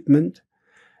treatment,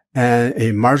 and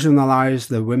it marginalized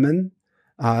the women.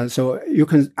 So you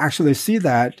can actually see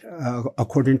that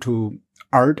according to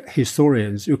art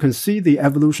historians, you can see the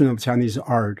evolution of Chinese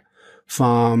art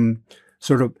from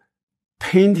sort of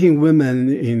painting women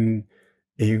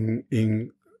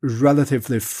in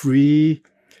relatively free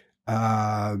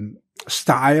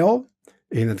style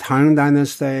in the Tang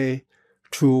Dynasty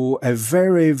to a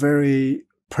very, very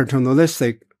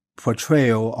paternalistic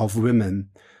portrayal of women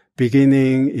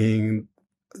beginning in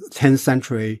 10th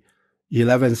century,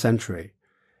 11th century.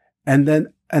 And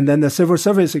then the civil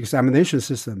service examination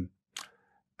system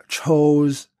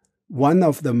chose one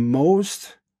of the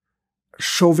most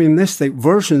chauvinistic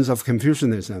versions of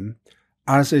Confucianism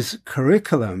as its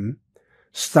curriculum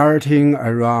starting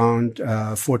around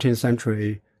 14th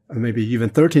century, or maybe even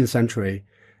 13th century.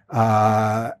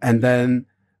 And then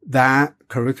that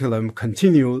curriculum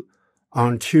continued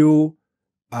until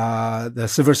the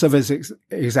civil service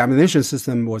examination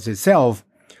system was itself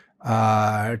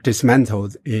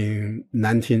dismantled in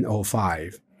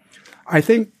 1905. I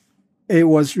think it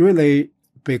was really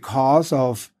because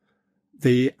of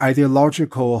the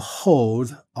ideological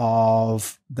hold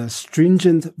of the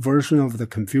stringent version of the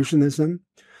Confucianism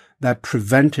that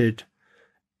prevented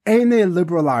any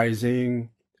liberalizing,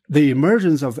 the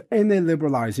emergence of any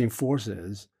liberalizing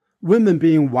forces, women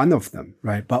being one of them,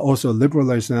 right? But also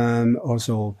liberalism,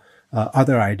 also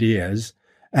other ideas.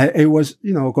 It was,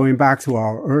 going back to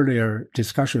our earlier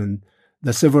discussion,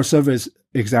 the civil service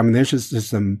examination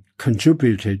system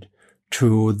contributed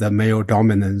to the male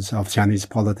dominance of Chinese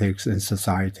politics and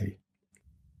society.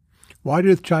 Why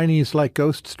do the Chinese like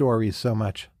ghost stories so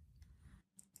much?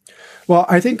 Well,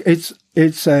 I think it's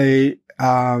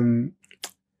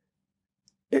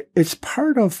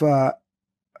part of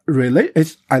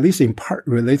it's at least in part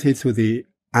related to the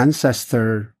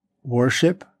ancestor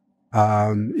worship,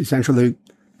 essentially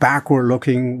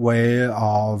backward-looking way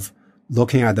of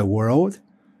looking at the world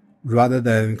rather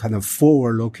than kind of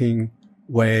forward-looking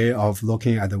way of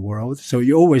looking at the world. So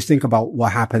you always think about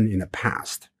what happened in the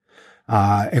past.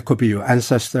 It could be your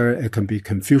ancestor, it can be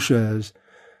Confucius,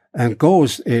 and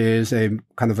ghost is a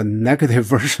kind of a negative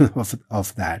version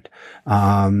of that,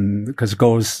 because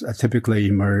ghosts typically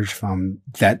emerge from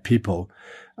dead people.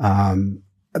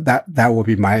 That would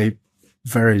be my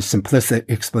very simplistic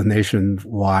explanation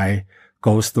why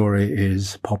ghost story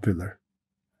is popular.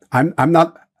 I'm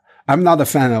not a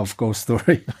fan of ghost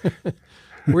story.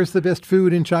 Where's the best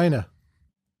food in China?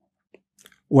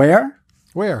 Where?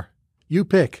 You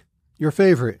pick your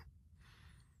favorite.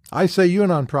 I say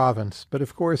Yunnan province, but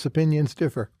of course opinions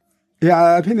differ.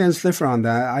 Yeah, opinions differ on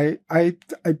that.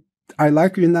 I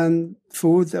like Yunnan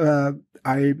food.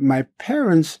 My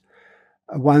parents,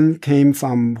 one came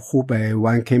from Hubei,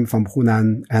 one came from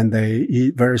Hunan, and they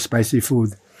eat very spicy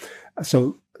food.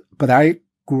 So, but I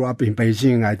grew up in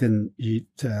Beijing. I didn't eat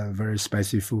very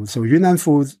spicy food. So Yunnan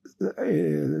food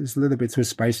is a little bit too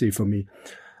spicy for me.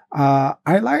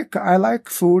 I like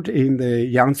food in the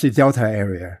Yangtze Delta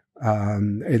area.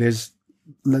 It is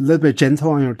a little bit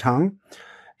gentle on your tongue.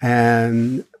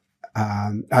 And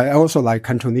I also like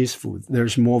Cantonese food.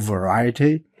 There's more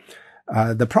variety.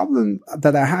 The problem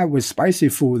that I have with spicy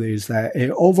food is that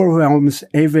it overwhelms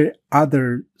every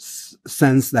other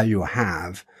sense that you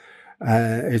have.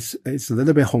 It's a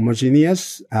little bit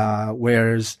homogeneous,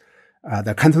 whereas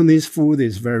the Cantonese food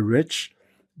is very rich.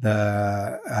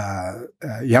 The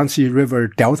Yangtze River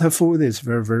Delta food is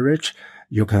very, very rich.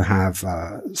 You can have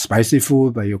spicy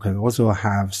food, but you can also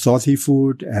have salty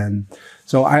food. And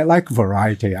so I like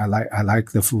variety. I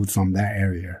like the food from that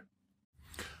area.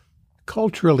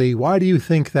 Culturally, why do you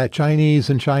think that Chinese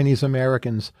and Chinese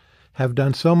Americans have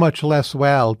done so much less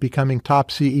well becoming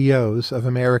top CEOs of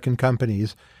American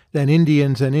companies than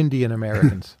Indians and Indian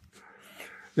Americans?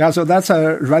 Yeah, so that's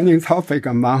a running topic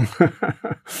among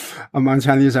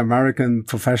Chinese American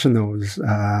professionals,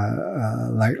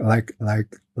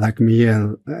 like me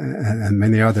and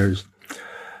many others.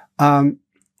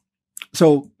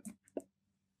 So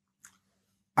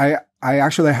I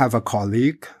actually have a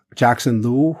colleague, Jackson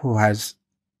Lu, who has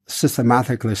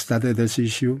systematically studied this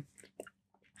issue,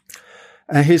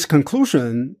 and his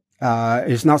conclusion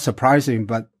is not surprising,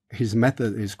 but his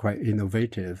method is quite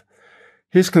innovative.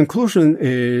 His conclusion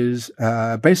is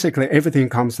basically everything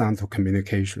comes down to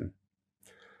communication.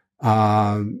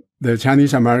 The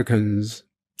Chinese Americans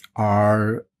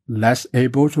are less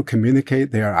able to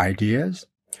communicate their ideas,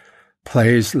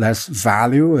 place less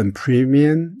value and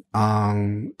premium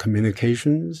on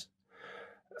communications.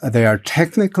 They are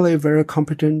technically very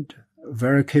competent,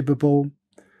 very capable,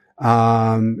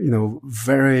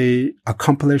 very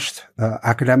accomplished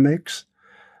academics.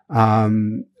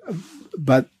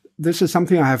 But this is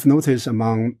something I have noticed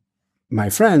among my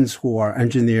friends who are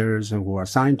engineers and who are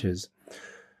scientists.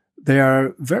 They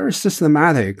are very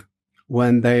systematic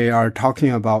when they are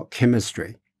talking about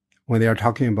chemistry, when they are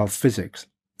talking about physics.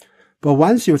 But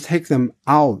once you take them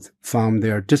out from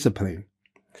their discipline,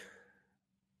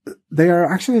 they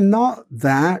are actually not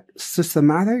that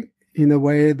systematic in the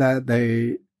way that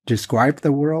they describe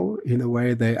the world, in the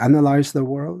way they analyze the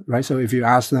world, right? So if you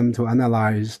ask them to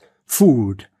analyze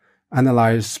food,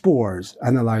 analyze sports,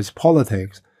 analyze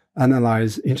politics,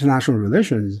 analyze international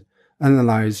relations,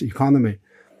 analyze economy,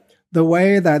 the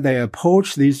way that they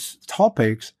approach these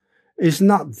topics is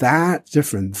not that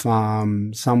different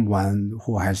from someone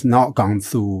who has not gone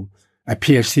through a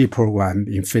PhD program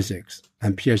in physics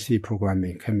and PhD program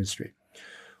in chemistry.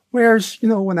 Whereas,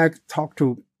 when I talk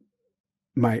to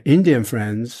my Indian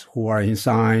friends who are in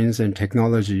science and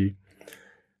technology,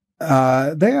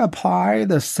 they apply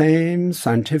the same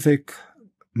scientific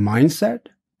mindset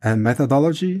and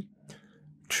methodology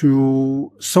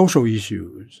to social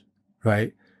issues,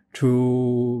 right?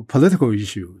 To political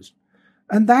issues.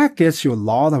 And that gets you a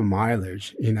lot of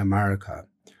mileage in America,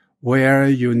 where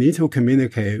you need to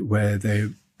communicate with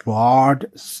a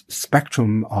broad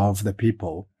spectrum of the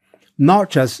people, not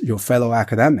just your fellow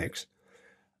academics.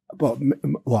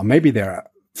 Well, maybe they're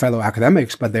fellow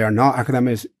academics, but they are not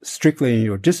academics strictly in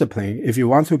your discipline. If you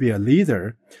want to be a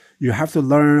leader, you have to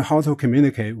learn how to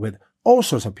communicate with all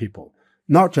sorts of people,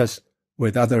 not just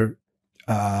with other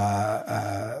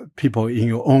people in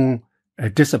your own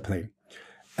discipline.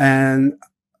 And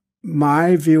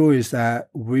my view is that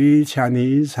we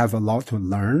Chinese have a lot to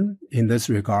learn in this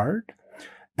regard.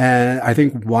 And I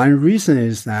think one reason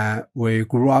is that we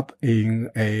grew up in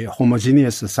a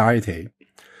homogeneous society,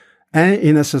 and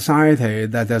in a society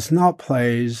that does not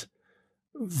place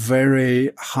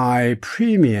very high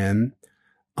premium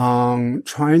on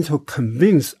trying to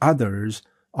convince others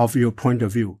of your point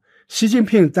of view. Xi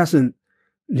Jinping doesn't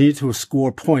need to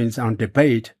score points on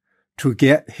debate to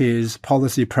get his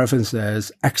policy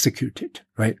preferences executed,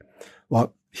 right?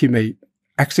 Well, he may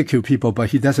execute people,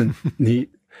 but he doesn't need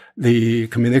the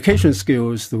communication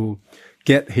skills to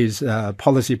get his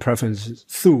policy preferences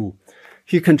through.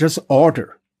 He can just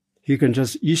order. He can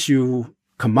just issue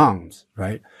commands,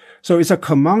 right? So it's a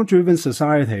command-driven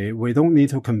society. We don't need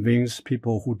to convince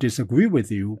people who disagree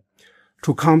with you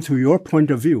to come to your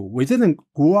point of view. We didn't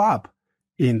grow up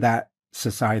in that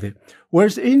society.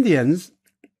 Whereas Indians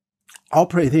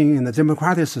operating in a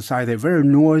democratic society, very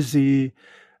noisy,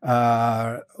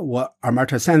 what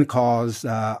Amartya Sen calls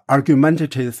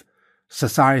argumentative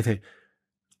society.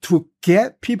 To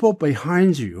get people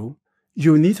behind you,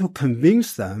 you need to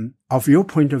convince them of your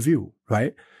point of view,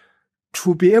 right?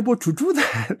 To be able to do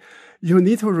that, you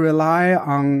need to rely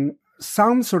on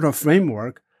some sort of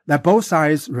framework that both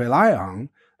sides rely on.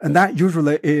 And that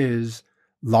usually is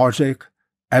logic,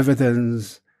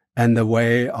 evidence, and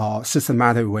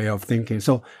systematic way of thinking.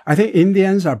 So I think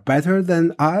Indians are better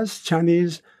than us,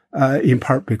 Chinese, in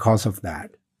part because of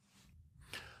that.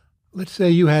 Let's say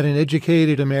you had an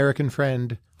educated American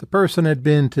friend. The person had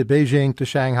been to Beijing, to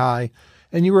Shanghai,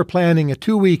 and you were planning a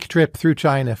 2-week trip through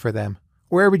China for them.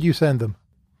 Where would you send them?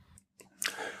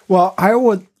 Well, I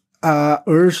would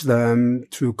urge them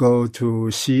to go to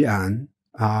Xi'an,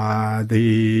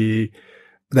 the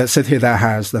city that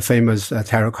has the famous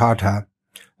terracotta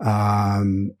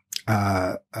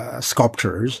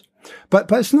sculptures.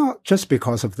 But it's not just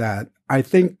because of that. I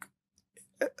think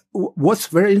what's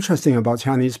very interesting about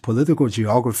Chinese political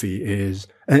geography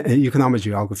and economic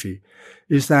geography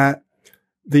is that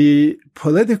the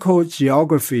political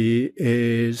geography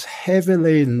is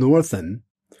heavily northern.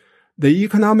 The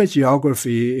economic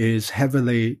geography is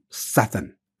heavily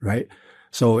southern, right?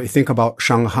 So you think about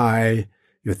Shanghai,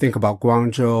 you think about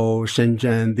Guangzhou,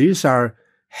 Shenzhen. These are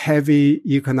heavy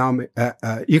economic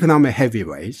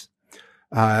heavyweights.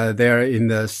 They're in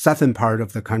the southern part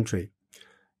of the country.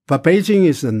 But Beijing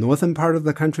is the northern part of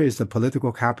the country, is the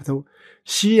political capital.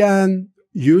 Xi'an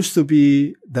used to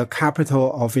be the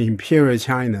capital of imperial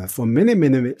China for many,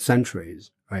 many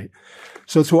centuries, right?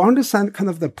 So to understand kind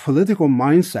of the political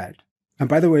mindset, and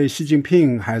by the way, Xi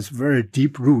Jinping has very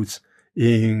deep roots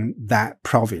in that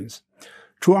province.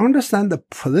 To understand the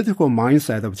political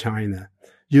mindset of China,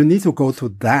 you need to go to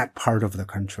that part of the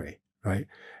country, right?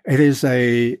 It is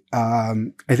a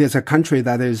country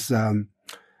that is,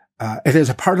 it is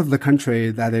a part of the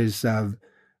country that is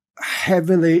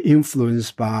heavily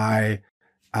influenced by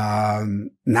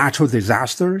natural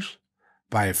disasters,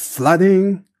 by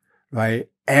flooding, right?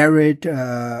 Arid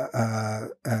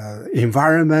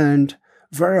environment,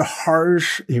 very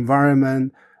harsh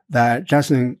environment that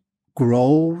doesn't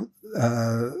grow,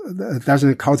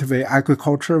 doesn't cultivate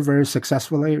agriculture very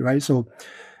successfully, right? So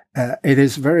it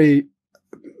is very,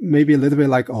 maybe a little bit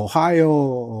like Ohio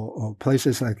or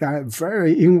places like that,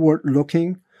 very inward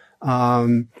looking.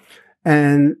 And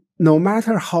no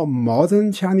matter how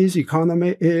modern Chinese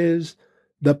economy is,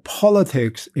 the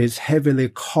politics is heavily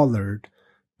colored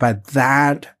by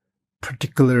that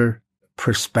particular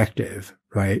perspective,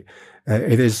 right?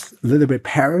 It is a little bit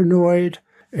paranoid.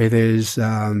 It is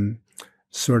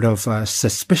sort of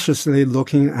suspiciously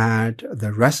looking at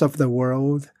the rest of the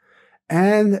world.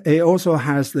 And it also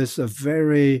has this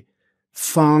very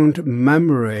fond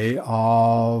memory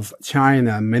of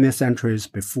China many centuries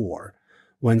before,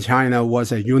 when China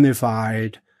was a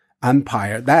unified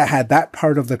empire that had that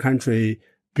part of the country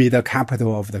be the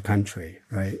capital of the country,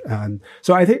 right?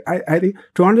 So I think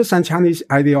to understand Chinese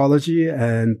ideology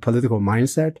and political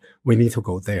mindset, we need to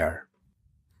go there.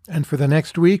 And for the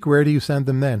next week, where do you send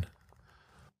them then?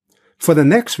 For the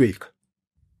next week.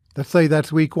 Let's say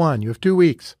that's week 1. You have 2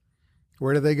 weeks.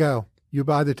 Where do they go? You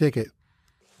buy the ticket.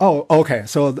 Oh, okay.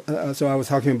 So I was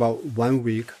talking about 1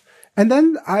 week. And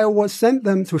then I would send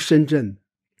them to Shenzhen,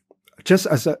 just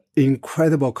as an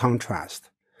incredible contrast.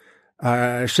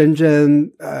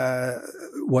 Shenzhen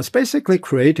was basically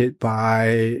created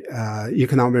by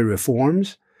economic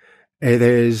reforms. It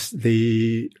is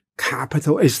the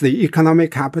capital, it's the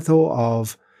economic capital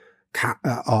of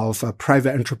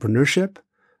private entrepreneurship,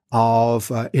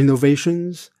 of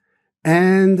innovations,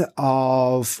 and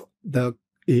of the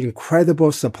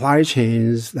incredible supply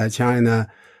chains that China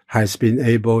has been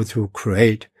able to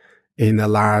create in the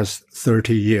last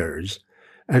 30 years.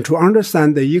 And to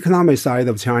understand the economic side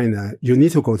of China, you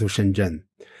need to go to Shenzhen,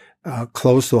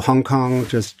 close to Hong Kong,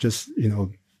 just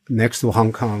next to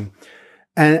Hong Kong.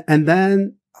 And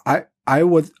then I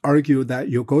would argue that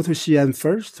you go to Xi'an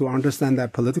first to understand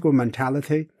that political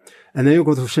mentality, and then you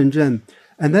go to Shenzhen,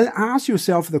 and then ask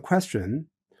yourself the question,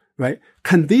 right?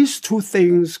 Can these two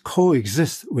things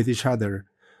coexist with each other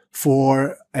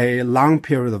for a long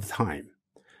period of time?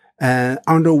 And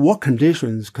under what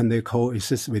conditions can they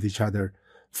coexist with each other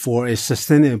for a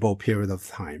sustainable period of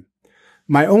time?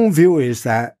 My own view is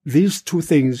that these two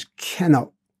things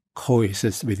cannot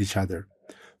coexist with each other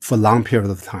for a long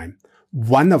period of time.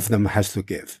 One of them has to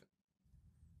give.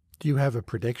 Do you have a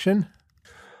prediction?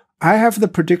 I have the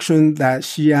prediction that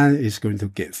Xi'an is going to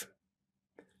give.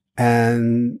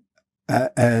 And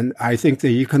I think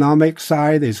the economic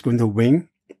side is going to win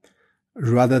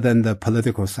rather than the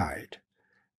political side.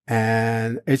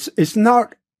 And it's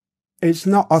not it's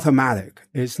not automatic.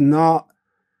 It's not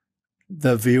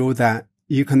the view that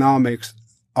economics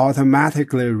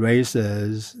automatically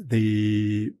raises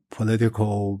the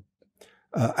political,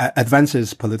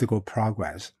 advances political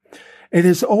progress. It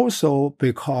is also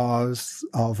because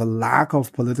of a lack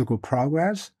of political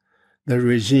progress, the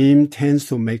regime tends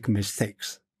to make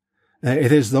mistakes.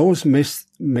 It is those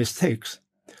mistakes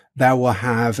that will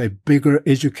have a bigger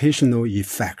educational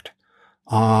effect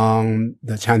on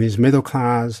the Chinese middle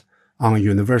class, on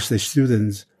university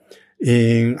students,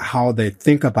 in how they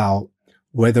think about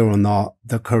whether or not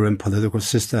the current political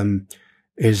system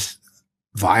is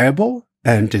viable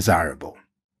and desirable.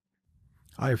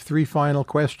 I have 3 final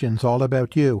questions all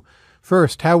about you.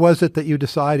 First, how was it that you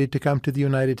decided to come to the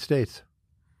United States?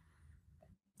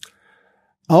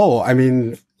 Oh, I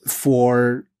mean,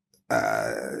 for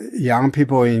young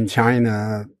people in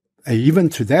China, even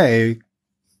today,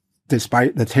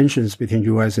 despite the tensions between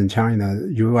U.S. and China,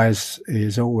 U.S.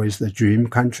 is always the dream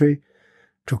country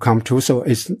to come to. So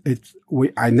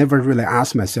I never really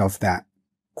asked myself that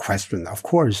question. Of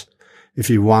course, if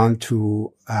you want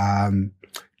to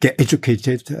get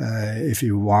educated, if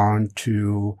you want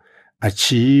to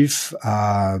achieve,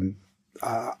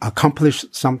 accomplish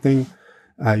something,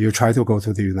 you try to go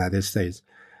to the United States.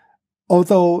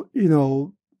 Although,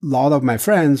 a lot of my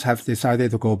friends have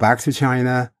decided to go back to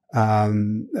China,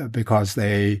 because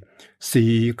they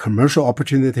see commercial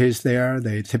opportunities there.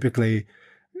 They typically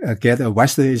get a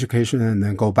Western education and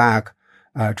then go back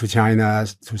to China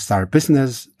to start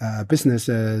businesses,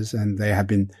 and they have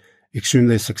been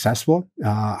extremely successful.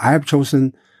 I have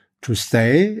chosen to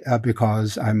stay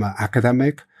because I'm an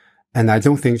academic, and I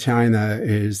don't think China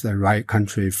is the right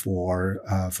country for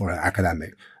an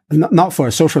academic, not for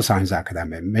a social science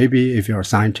academic. Maybe if you're a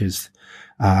scientist,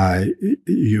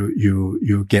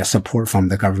 you get support from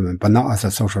the government, but not as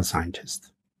a social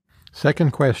scientist.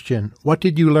 Second question, what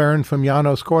did you learn from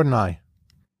János Kornai?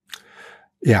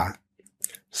 Yeah.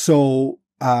 So,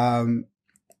 János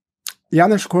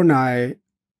Kornai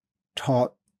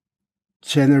taught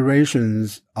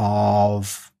generations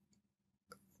of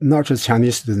not just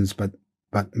Chinese students, but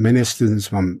many students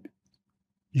from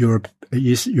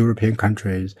East European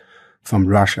countries, from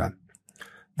Russia,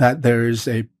 that there is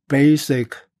a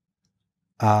basic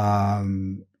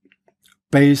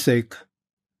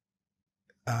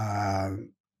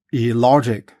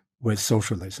illogic with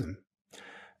socialism.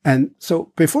 And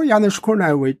so before János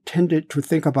Kornai, we tended to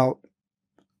think about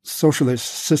socialist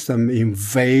system in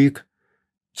vague,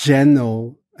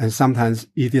 general, and sometimes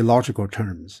ideological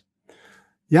terms.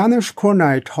 János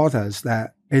Kornai taught us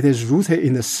that it is rooted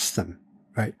in the system,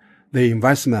 right? The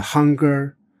investment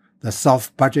hunger, the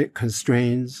self-budget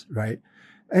constraints, right?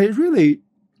 And it really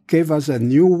gave us a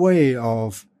new way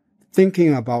of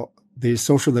thinking about the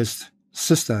socialist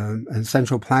system and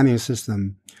central planning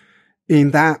system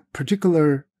in that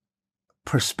particular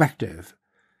perspective.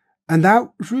 And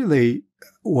that really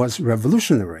was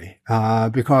revolutionary,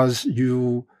 because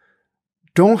you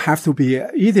don't have to be an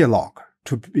ideologue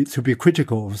to be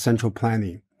critical of central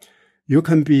planning. You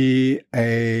can be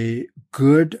a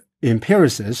good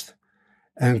empiricist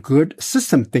and good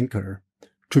system thinker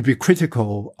to be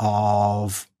critical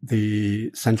of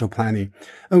the central planning.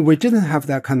 And we didn't have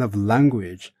that kind of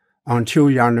language until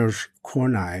János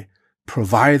Kornai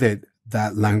provided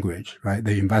that language, right?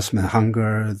 The investment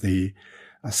hunger, the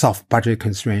soft budget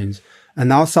constraints. And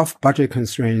now soft budget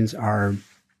constraints are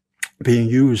being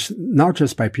used not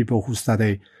just by people who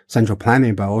study central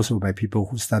planning, but also by people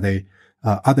who study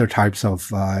other types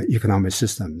of economic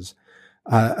systems.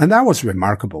 And that was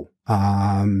remarkable.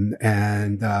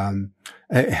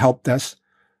 It helped us.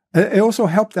 It also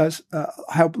helped us,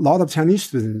 help a lot of Chinese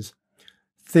students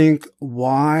think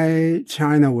why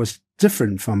China was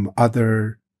different from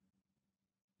other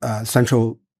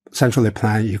centrally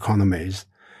planned economies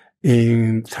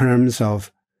in terms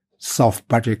of soft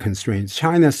budget constraints.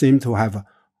 China seemed to have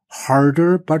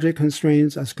harder budget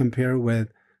constraints as compared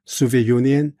with Soviet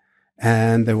Union.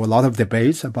 And there were a lot of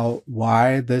debates about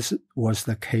why this was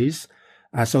the case.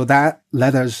 So that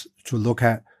led us to look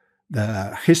at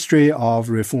the history of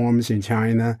reforms in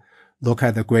China, look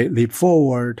at the Great Leap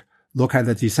Forward, look at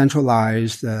the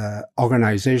decentralized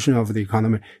organization of the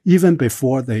economy, even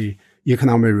before the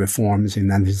economic reforms in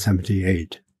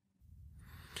 1978.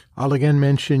 I'll again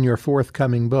mention your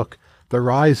forthcoming book, The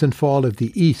Rise and Fall of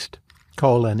the East,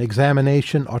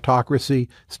 Examination, Autocracy,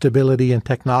 Stability, and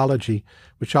Technology,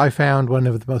 which I found one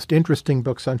of the most interesting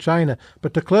books on China.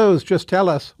 But to close, just tell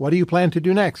us, what do you plan to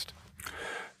do next?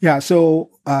 Yeah,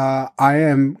 so I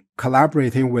am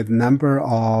collaborating with a number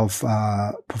of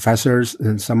professors,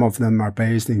 and some of them are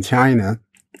based in China,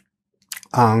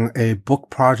 on a book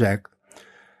project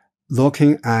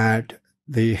looking at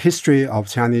the history of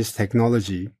Chinese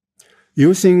technology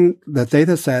using the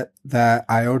data set that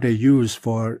I already used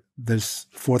for this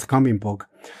forthcoming book.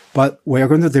 But we are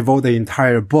going to devote the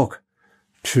entire book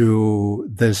to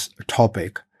this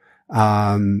topic.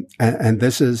 And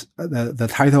this is the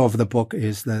title of the book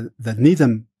is the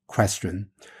Needham question.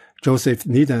 Joseph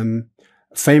Needham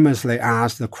famously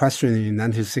asked the question in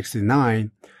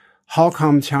 1969, how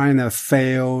come China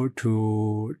failed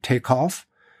to take off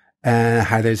and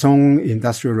had its own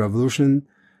industrial revolution,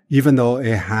 even though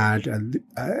it had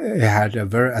a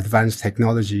very advanced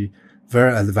technology,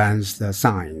 very advanced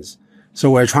science? So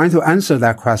we're trying to answer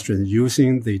that question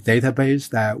using the database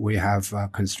that we have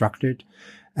constructed.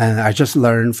 And I just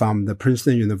learned from the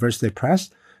Princeton University Press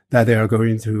that they are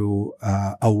going to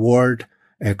award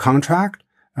a contract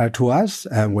to us.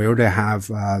 And we already have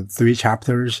 3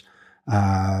 chapters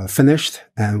finished,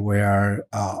 and we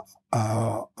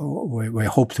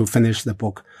hope to finish the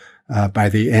book by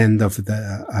the end of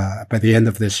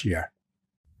this year.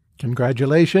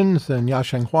 Congratulations, and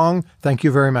Yasheng Huang, thank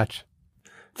you very much.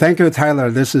 Thank you,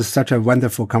 Tyler. This is such a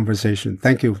wonderful conversation.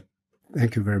 Thank you.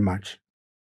 Thank you very much.